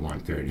bed till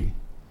 1:30,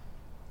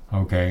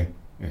 okay?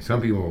 And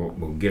some people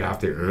will get out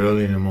there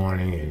early in the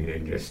morning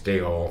and just stay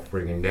all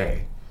friggin'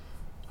 day,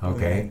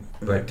 okay?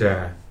 But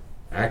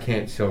I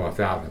can't sell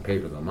 1,000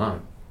 papers a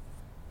month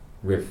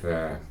with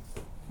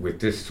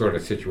this sort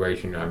of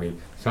situation. I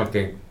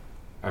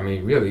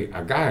mean, really,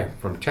 a guy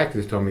from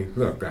Texas told me,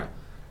 look,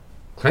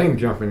 claim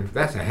jumping,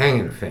 that's a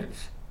hanging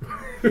offense.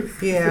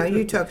 Yeah,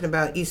 you're talking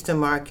about Eastern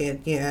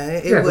Market. Yeah,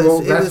 it Yeah, was well,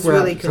 it that's was where I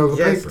really sell the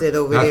paper. congested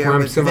over That's there where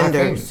I'm with semi-famous.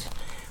 vendors.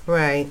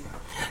 Right.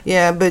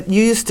 Yeah, but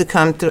you used to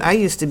come through. I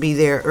used to be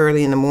there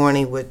early in the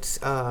morning with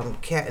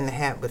Cat in the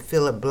Hat with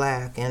Philip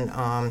Black, and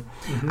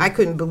I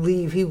couldn't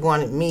believe he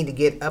wanted me to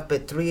get up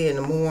at 3 in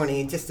the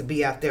morning just to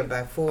be out there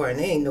by 4, and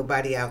there ain't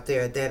nobody out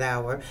there at that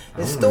hour.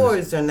 The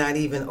stores are not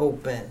even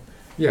open.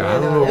 Yeah, You I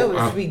don't know, know. it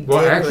was ridiculous.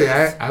 Well, actually,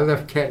 I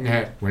left Cat in the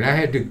Hat. When I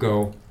had to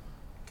go,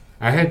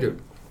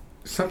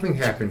 something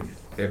happened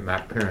at my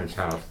parents'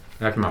 house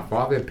after my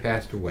father had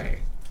passed away.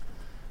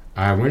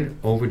 I went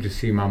over to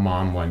see my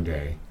mom one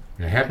day,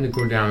 and I happened to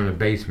go down in the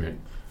basement,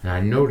 and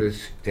I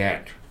noticed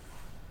that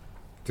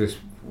this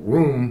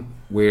room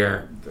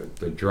where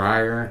the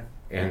dryer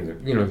and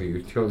the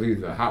utilities,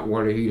 the hot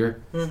water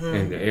heater,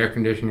 and the air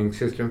conditioning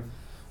system,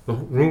 the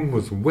room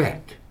was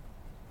wet,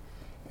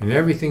 and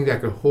everything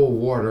that could hold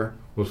water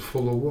was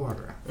full of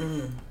water.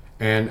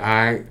 And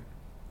I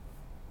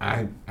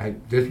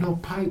there's no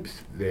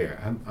pipes there.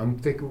 I'm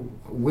thinking,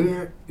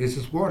 where is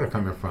this water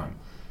coming from?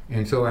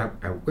 And so I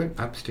went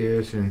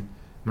upstairs, and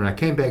when I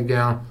came back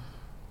down,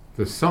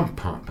 the sump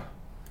pump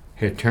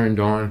had turned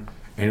on,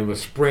 and it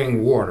was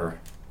spraying water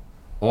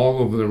all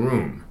over the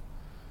room.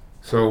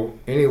 So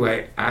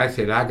anyway, I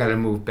said, I got to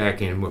move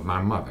back in with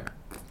my mother,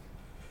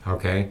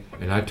 okay?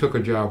 And I took a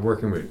job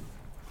working with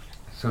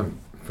some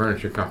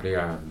furniture company,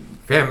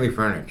 Family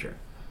Furniture,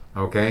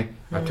 okay?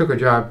 I took a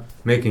job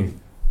making,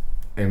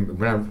 and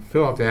when I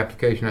filled out the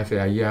application, I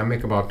said, yeah, I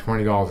make about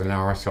 $20 an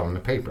hour selling the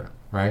paper,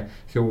 right?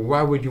 So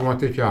why would you want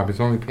this job? It's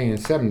only paying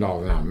 $7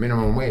 an hour,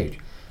 minimum wage.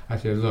 I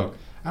said, look,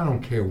 I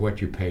don't care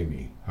what you pay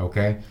me,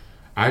 okay?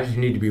 I just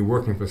need to be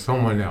working for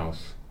someone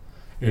else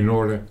in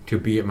order to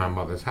be at my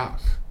mother's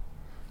house.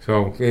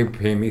 So they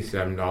pay me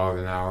 $7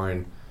 an hour,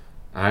 and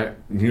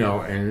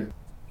and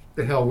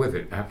the hell with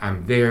it.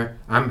 I'm there.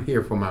 I'm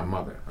here for my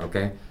mother,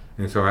 okay?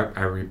 And so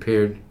I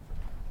repaired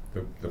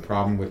the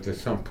problem with the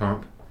sump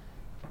pump,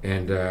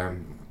 and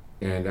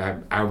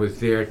I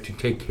was there to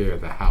take care of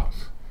the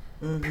house,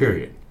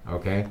 period,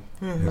 okay?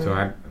 And so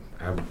I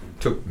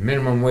took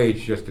minimum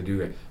wage just to do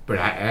that. But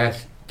I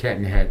asked Cat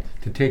in the Hat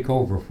to take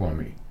over for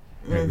me.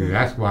 And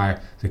that's why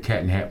the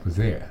Cat in the Hat was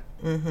there,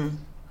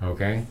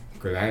 okay?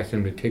 Because I asked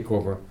him to take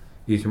over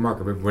Eastern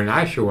Market. But when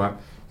I show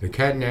up, the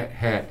Cat in the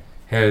Hat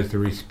has the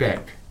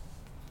respect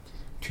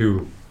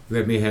to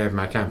let me have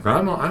my time.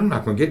 Because I'm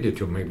not going to get there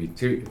till maybe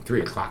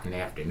 3 o'clock in the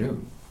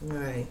afternoon.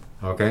 Right.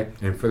 Okay?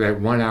 And for that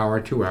 1 hour,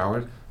 2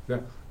 hours,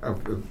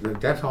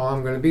 that's all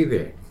I'm going to be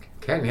there.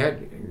 Cat in the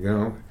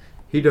Hat,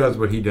 he does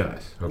what he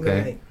does,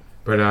 okay? Right.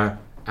 But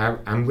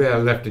I'm glad I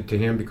left it to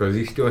him because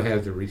he still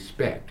has the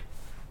respect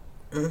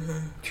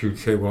to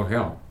say, well,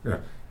 hell,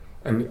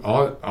 I mean,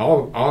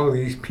 all of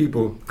these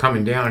people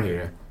coming down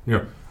here,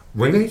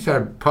 when they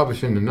started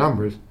publishing the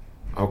numbers,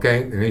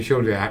 okay, and they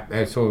showed that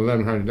I sold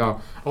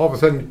 $1,100, all of a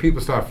sudden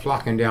people start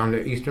flocking down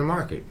to Eastern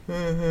Market,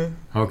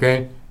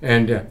 okay,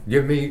 and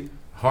give me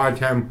a hard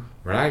time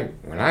when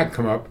I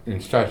come up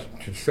and start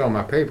to sell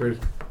my papers.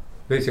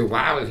 They say, well,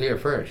 I was here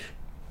first.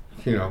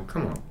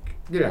 Come on,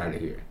 get out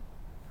of here,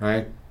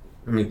 right?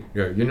 I mean,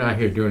 you're not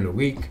here during the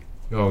week.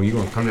 You're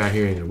going to come out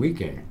here in the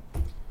weekend.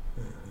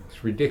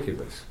 It's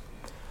ridiculous.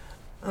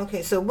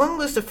 Okay, so when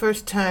was the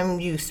first time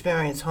you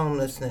experienced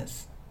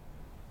homelessness?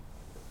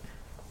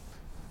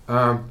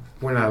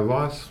 When I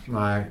lost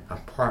my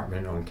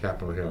apartment on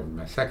Capitol Hill,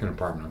 my second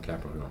apartment on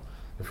Capitol Hill.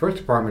 The first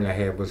apartment I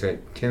had was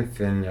at 10th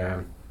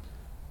and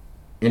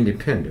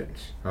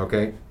Independence,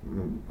 okay?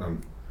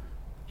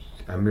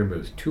 I remember it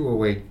was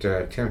 208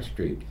 10th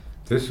Street.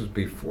 This was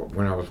before,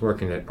 when I was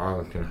working at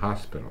Arlington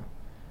Hospital.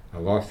 I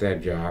lost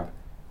that job,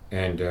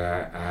 and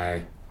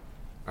I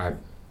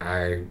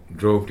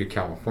drove to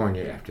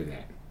California after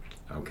that,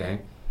 okay,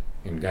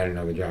 and got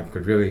another job.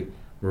 Because really,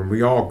 when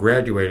we all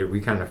graduated,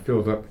 we kind of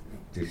filled up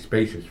the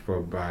spaces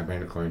for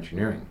biomedical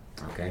engineering,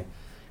 okay.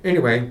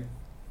 Anyway,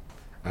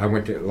 I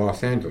went to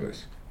Los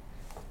Angeles.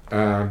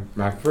 That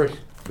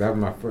was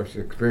my first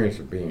experience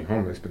of being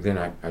homeless, but then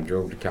I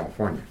drove to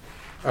California.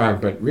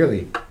 But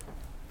really,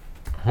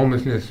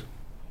 homelessness,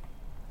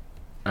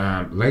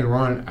 later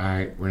on,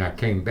 when I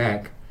came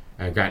back,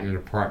 I got in an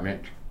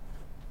apartment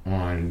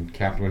on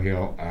Capitol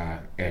Hill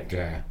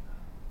at,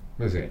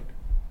 what is it?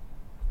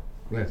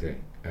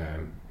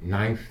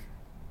 9th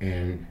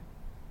and,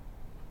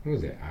 what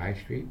was it, I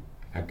Street?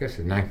 I guess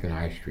it's 9th and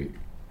I Street,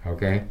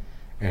 okay?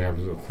 And it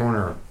was a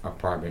corner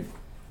apartment.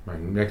 My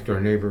next door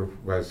neighbor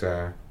was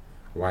a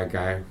white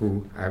guy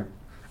who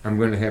I'm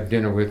going to have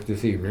dinner with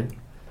this evening,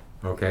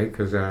 okay?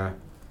 Because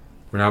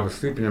when I was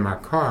sleeping in my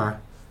car,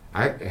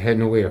 I had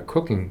no way of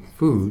cooking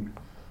food,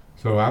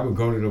 so I would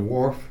go to the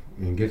wharf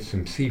and get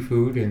some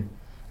seafood, and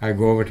I'd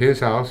go over to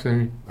his house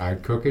and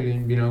I'd cook it,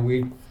 and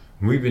we've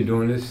been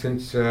doing this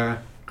since I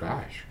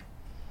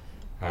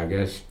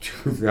guess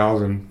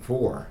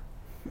 2004.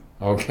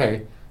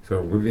 Okay,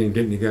 so we've been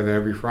getting together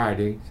every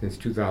Friday since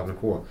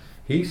 2004.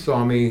 He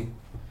saw me,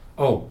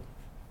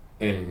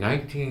 in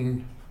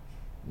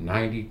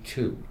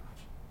 1992.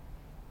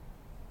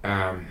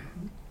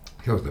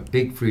 There was a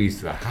big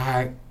freeze. The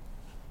high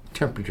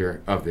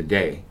temperature of the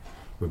day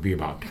would be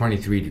about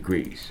 23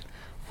 degrees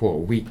for a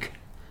week.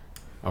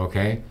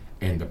 Okay,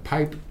 and the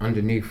pipe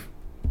underneath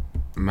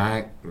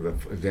that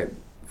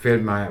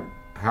fed my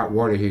hot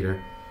water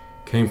heater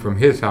came from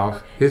his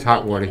house, his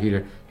hot water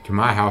heater, to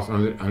my house.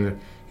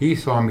 He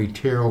saw me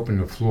tear open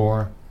the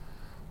floor,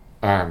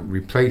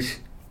 replace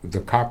the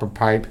copper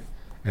pipe,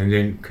 and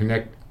then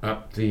connect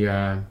up the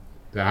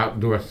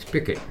outdoor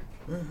spigot,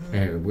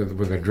 and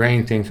with a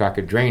drain thing so I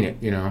could drain it,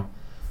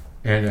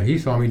 And he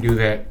saw me do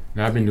that,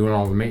 and I've been doing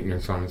all the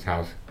maintenance on his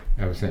house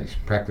ever since,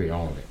 practically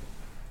all of it.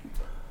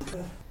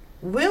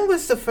 When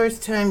was the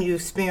first time you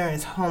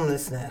experienced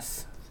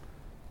homelessness?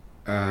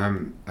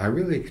 I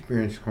really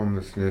experienced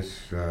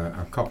homelessness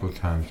a couple of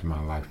times in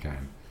my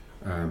lifetime.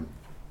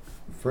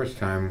 First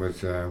time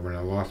was when I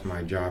lost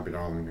my job at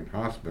Arlington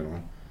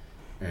Hospital,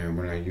 and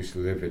when I used to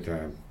live at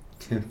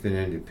 10th and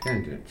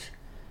Independence.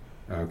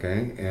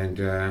 Okay, and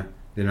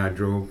then I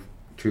drove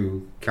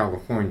to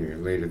California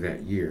later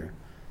that year,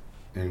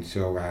 and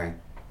so I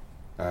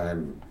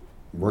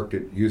worked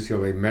at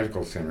UCLA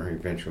Medical Center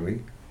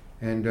eventually,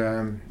 and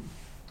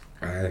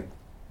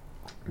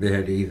they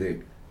had to either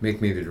make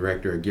me the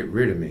director or get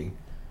rid of me.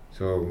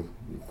 So,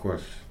 of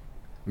course,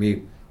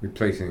 me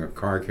replacing a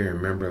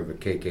card-carrying member of the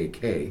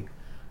KKK,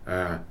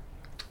 I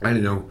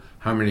didn't know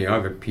how many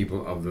other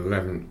people of the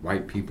 11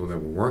 white people that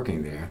were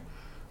working there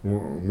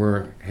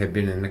had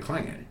been in the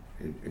Klan.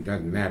 It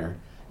doesn't matter,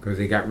 because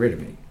they got rid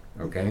of me,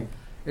 okay?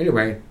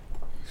 Anyway,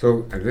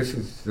 so this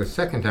is the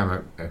second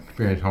time I've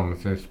experienced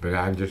homelessness, but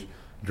I just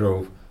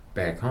drove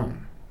back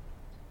home,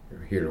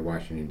 here to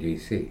Washington,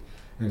 D.C.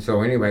 And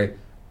so anyway,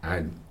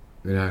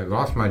 then I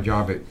lost my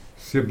job at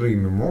Sibley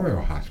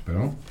Memorial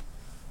Hospital.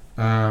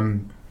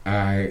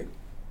 My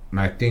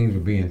things were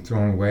being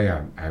thrown away.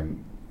 I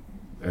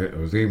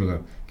was able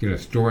to get a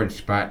storage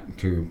spot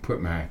to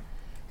put my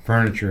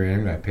furniture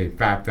in. I paid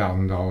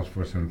 $5,000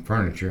 for some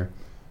furniture,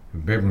 a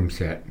bedroom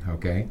set,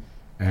 okay?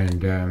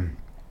 And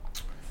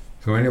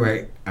so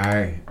anyway,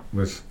 I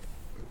was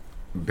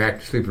back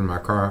to sleep in my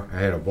car. I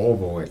had a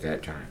Volvo at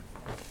that time,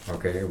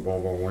 okay, a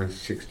Volvo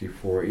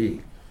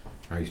 164E.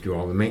 I used to do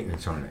all the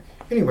maintenance on it.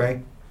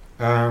 Anyway,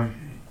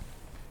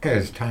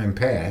 as time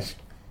passed,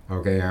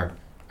 okay,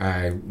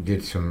 I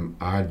did some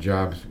odd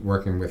jobs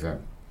working with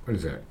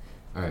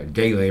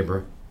day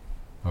labor,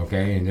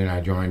 okay, and then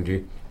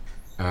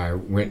I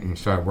went and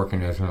started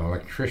working as an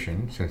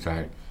electrician, since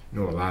I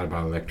know a lot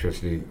about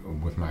electricity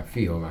with my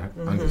field. I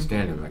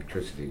understand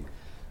electricity.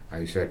 I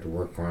used to have to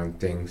work on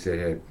things that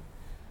had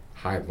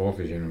high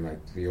voltage in them,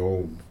 like the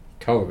old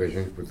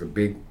televisions with the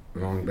big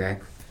long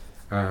back.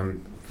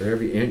 For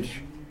every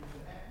inch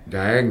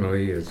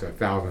diagonally is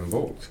 1,000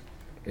 volts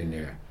in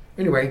there.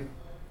 Anyway,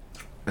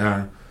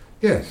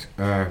 yes,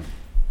 I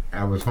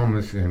was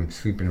homeless and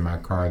sleeping in my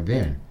car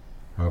then,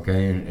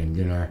 okay, and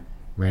then I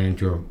ran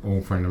into an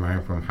old friend of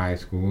mine from high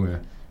school, and I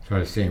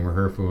started staying with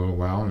her for a little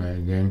while,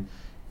 and then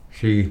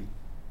she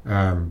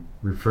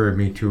referred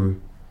me to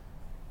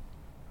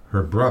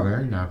her brother,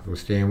 and I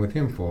was staying with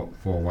him for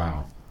a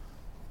while.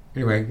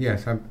 Anyway,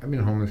 yes, I've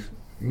been homeless,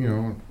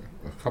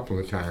 a couple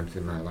of times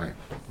in my life,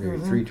 maybe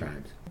 3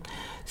 times.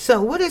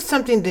 So what is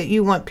something that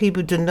you want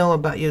people to know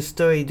about your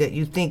story that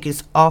you think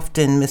is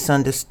often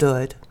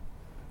misunderstood?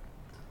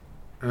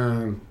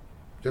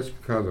 Just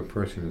because a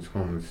person is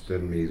homeless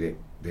doesn't mean that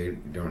they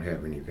don't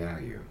have any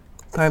value.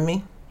 Pardon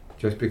me?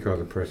 Just because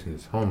a person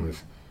is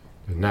homeless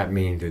does not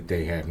mean that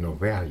they have no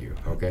value,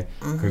 okay?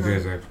 Because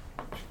there's a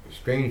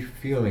strange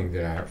feeling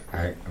that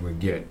I would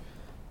get,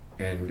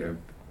 and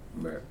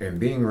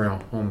being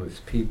around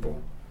homeless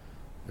people,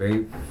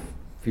 they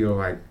feel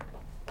like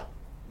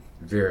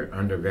they're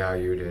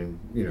undervalued, and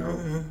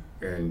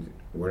and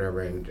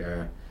whatever,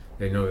 and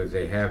they know that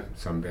they have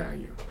some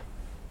value.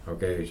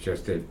 Okay, it's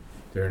just that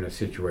they're in a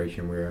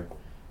situation where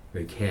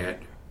they can't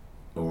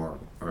or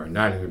are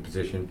not in a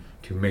position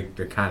to make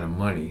the kind of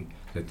money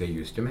that they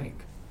used to make.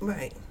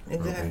 Right,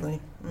 exactly.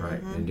 Okay?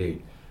 Right,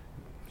 indeed.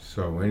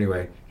 So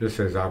anyway, just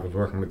as I was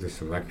working with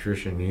this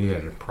electrician, he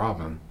had a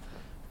problem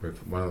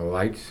with one of the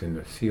lights in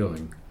the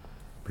ceiling,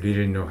 but he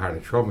didn't know how to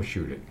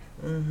troubleshoot it.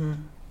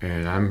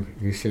 And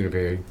he's sitting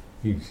there,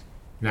 he's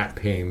not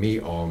paying me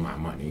all my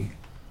money,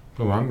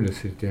 so I'm going to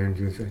sit there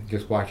and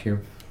just watch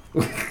him.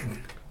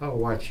 I'll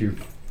watch you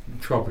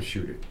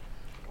troubleshoot it.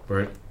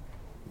 But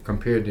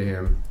compared to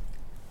him,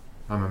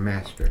 I'm a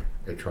master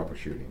at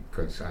troubleshooting,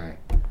 because I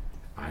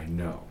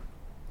know.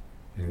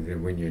 And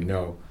then when you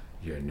know,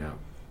 you know.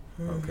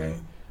 Okay?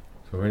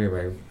 So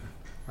anyway,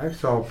 I've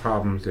solved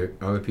problems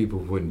that other people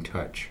wouldn't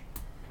touch.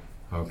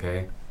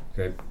 okay,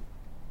 that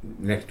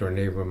next door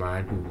neighbor of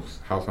mine, whose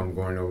house I'm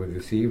going over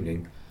this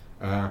evening,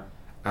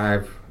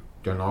 I've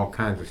done all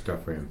kinds of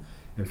stuff for him.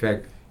 In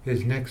fact,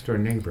 his next door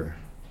neighbor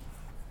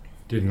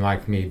didn't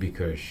like me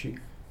because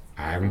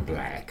I'm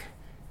black,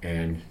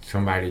 and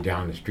somebody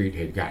down the street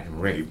had gotten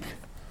raped.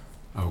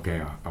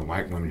 Okay, a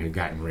white woman had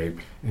gotten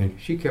raped, and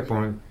she kept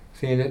on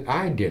saying that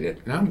I did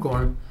it, and I'm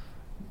going,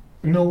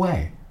 no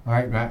way. All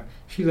right,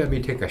 she let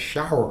me take a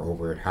shower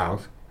over at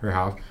her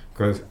house,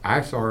 because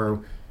I saw her,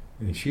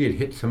 and she had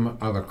hit some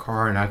other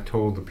car, and I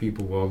told the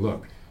people, well,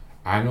 look,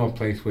 I know a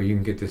place where you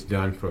can get this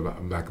done for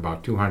like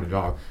about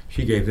 $200.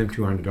 She gave them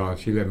 $200.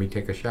 She let me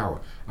take a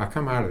shower. I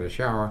come out of the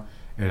shower,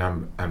 and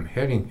I'm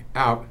heading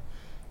out,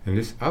 and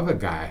this other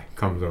guy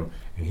comes over,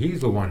 and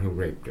he's the one who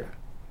raped her.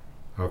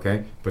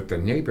 Okay, but the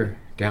neighbor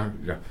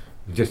down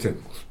just said,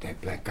 that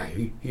black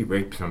guy, he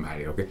raped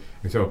somebody. Okay,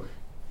 and so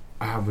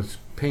I was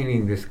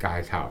painting this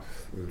guy's house,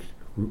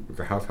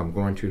 the house I'm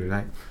going to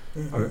tonight,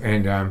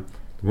 and the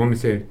woman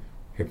said,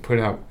 had put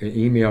out an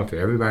email to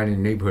everybody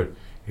in the neighborhood.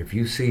 If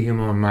you see him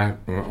on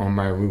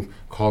my roof,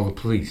 call the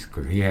police,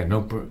 because he had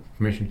no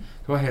permission.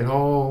 So I had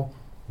all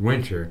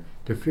winter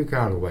to figure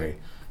out a way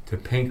to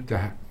paint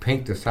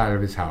the side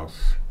of his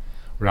house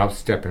without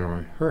stepping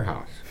on her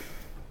house.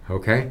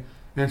 Okay,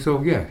 and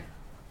so yeah,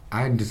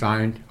 I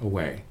designed a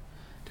way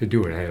to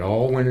do it. I had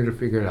all winter to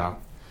figure it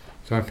out.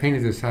 So I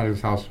painted the side of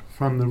his house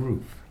from the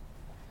roof.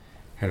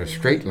 Had a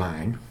straight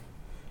line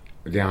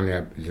down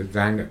there,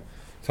 designed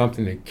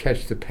something to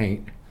catch the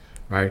paint,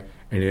 right?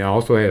 And it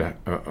also had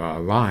a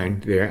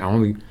line there.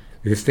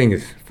 This thing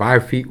is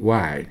 5 feet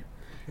wide.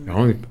 I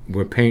only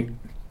would paint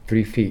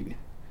 3 feet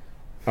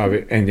of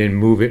it and then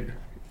move it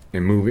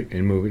and move it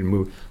and move it and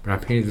move it. But I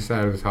painted the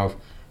side of his house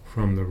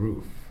from the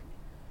roof.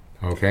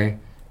 Okay?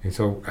 And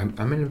so I'm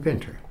an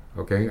inventor.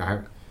 Okay?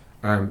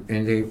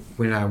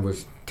 When I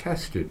was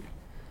tested,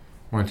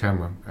 one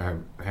time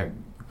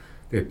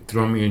they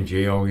throw me in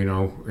jail,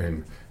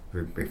 and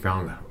they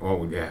found,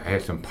 I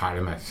had some pot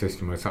in my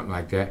system or something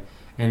like that.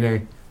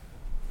 And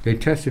they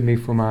tested me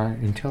for my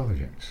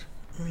intelligence.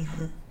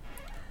 Mm-hmm.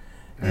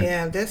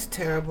 Yeah, that's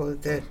terrible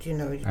that,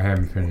 I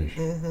haven't finished.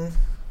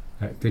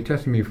 Mm-hmm. They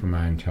tested me for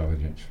my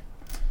intelligence.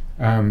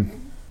 The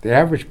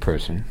average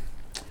person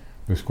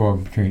will score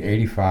between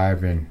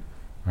 85 and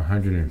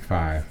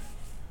 105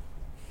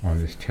 on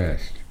this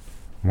test.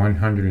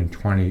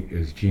 120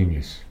 is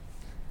genius.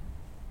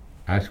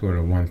 I scored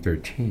a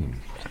 113.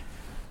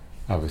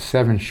 I was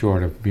 7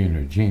 short of being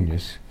a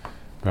genius,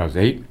 but I was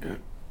 8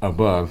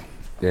 above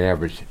the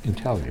average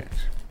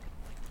intelligence.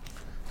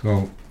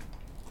 So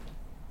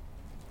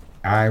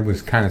I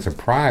was kind of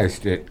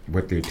surprised at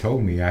what they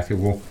told me. I said,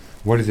 well,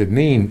 what does it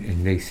mean?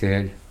 And they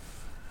said,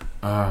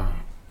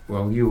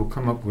 well, you will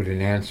come up with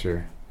an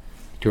answer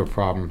to a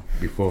problem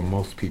before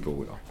most people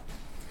will.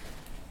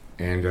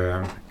 And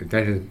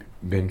that has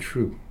been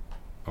true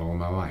all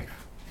my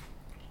life.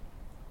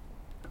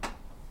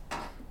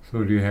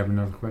 So do you have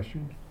another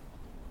question?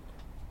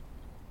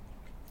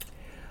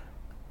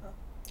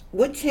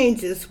 What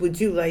changes would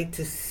you like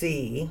to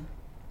see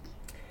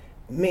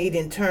made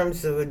in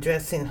terms of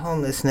addressing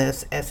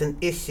homelessness as an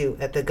issue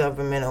at the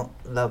governmental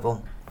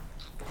level?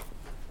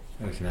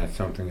 That's not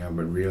something I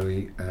would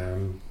really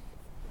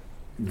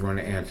want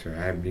to answer.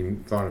 I haven't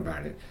even thought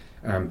about it.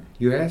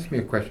 You asked me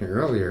a question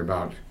earlier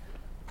about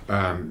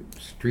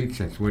street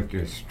sense. What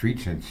does street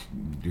sense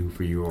do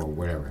for you or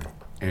whatever?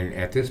 And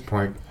at this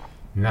point,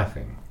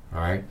 nothing.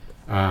 All right.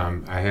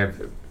 I have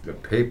the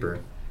paper.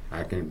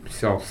 I can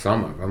sell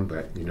some of them,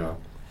 but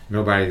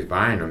nobody's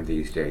buying them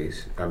these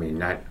days. I mean,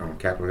 not on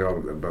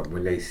Capitol Hill, but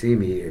when they see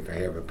me, if I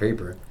have a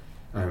paper,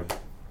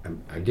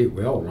 I did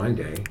well one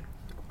day,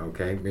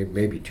 okay,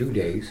 maybe 2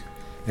 days,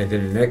 and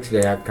then the next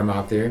day I come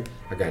out there,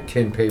 I got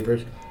 10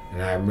 papers,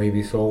 and I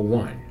maybe sold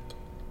 1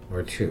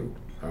 or 2,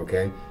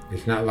 okay?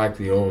 It's not like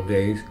the old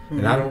days,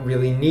 and I don't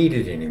really need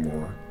it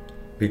anymore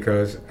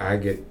because I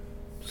get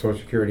Social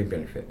Security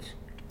benefits.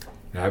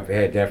 And I've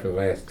had that for the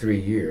last 3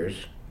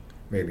 years,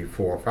 maybe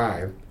 4 or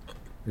 5,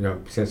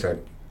 since I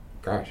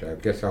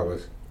guess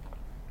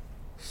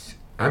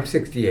I'm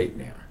 68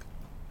 now,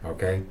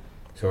 okay?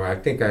 So I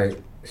think I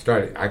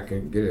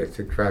can get it at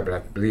 65, but I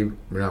believe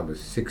when I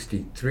was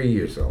 63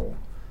 years old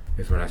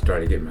is when I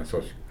started getting I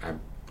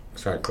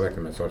started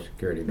collecting my Social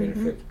Security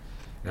benefits.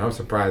 And I was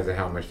surprised at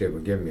how much they were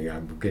giving me.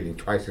 I'm getting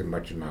twice as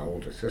much as my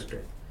older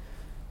sister.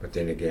 But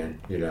then again,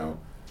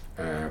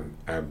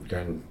 I've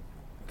done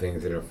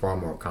things that are far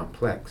more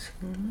complex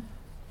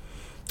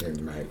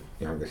than my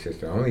younger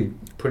sister. I only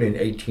put in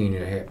 18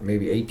 and a half,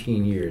 maybe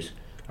 18 years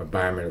of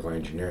biomedical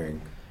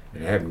engineering,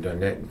 and I haven't done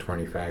that in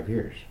 25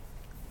 years.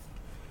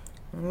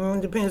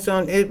 Well,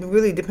 it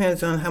really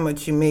depends on how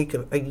much you make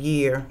a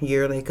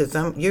yearly, because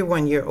you're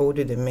 1 year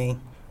older than me.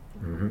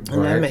 Mm-hmm.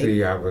 Well,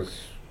 actually,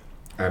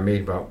 I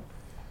made about,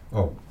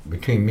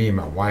 between me and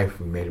my wife,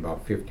 we made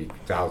about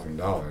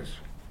 $50,000.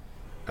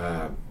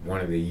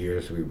 One of the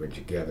years we were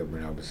together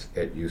when I was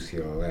at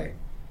UCLA.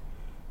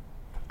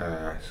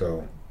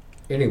 So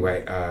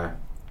anyway,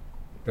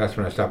 that's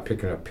when I stopped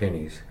picking up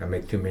pennies. I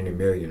make too many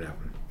million of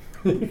them.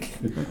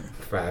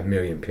 5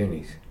 million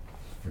pennies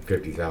and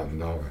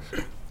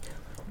 $50,000.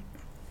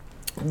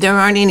 There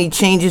aren't any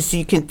changes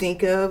you can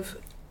think of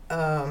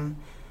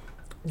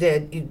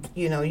that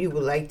you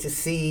would like to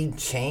see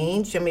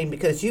change? I mean,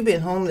 because you've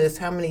been homeless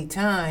how many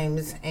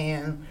times,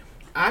 and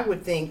I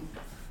would think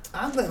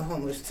I've been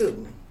homeless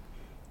too,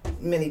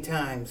 many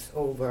times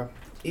over,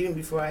 even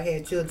before I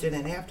had children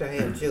and after I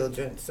had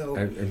children. So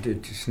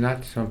it's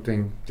not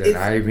something that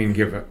I even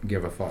give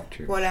a thought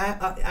to. What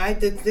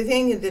the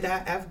thing that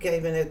I've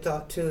given a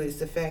thought to is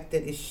the fact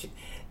that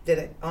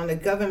that on a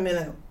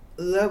governmental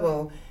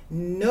level,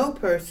 no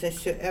person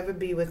should ever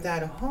be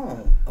without a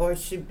home, or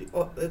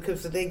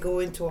because they go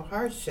into a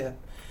hardship.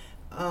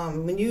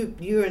 When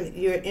you're an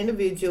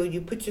individual,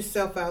 you put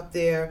yourself out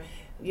there.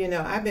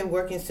 I've been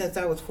working since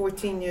I was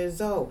 14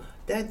 years old.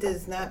 That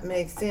does not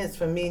make sense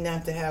for me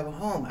not to have a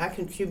home. I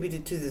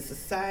contributed to the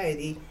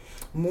society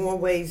more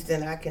ways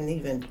than I can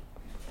even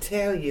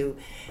tell you,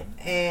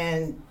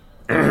 and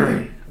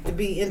to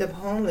end up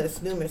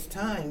homeless numerous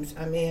times.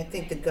 I mean, I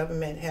think the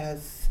government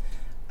has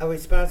a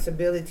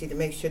responsibility to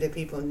make sure that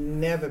people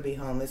never be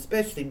homeless,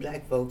 especially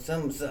black folks.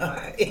 I'm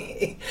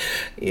sorry.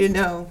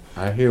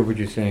 I hear what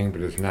you're saying, but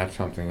it's not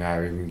something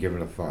I've even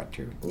given a thought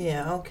to.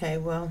 Yeah, okay,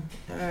 well,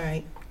 all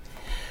right.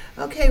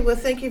 Okay, well,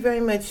 thank you very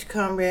much,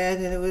 comrade,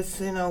 and it was,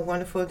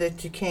 wonderful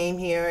that you came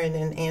here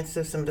and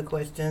answered some of the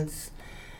questions.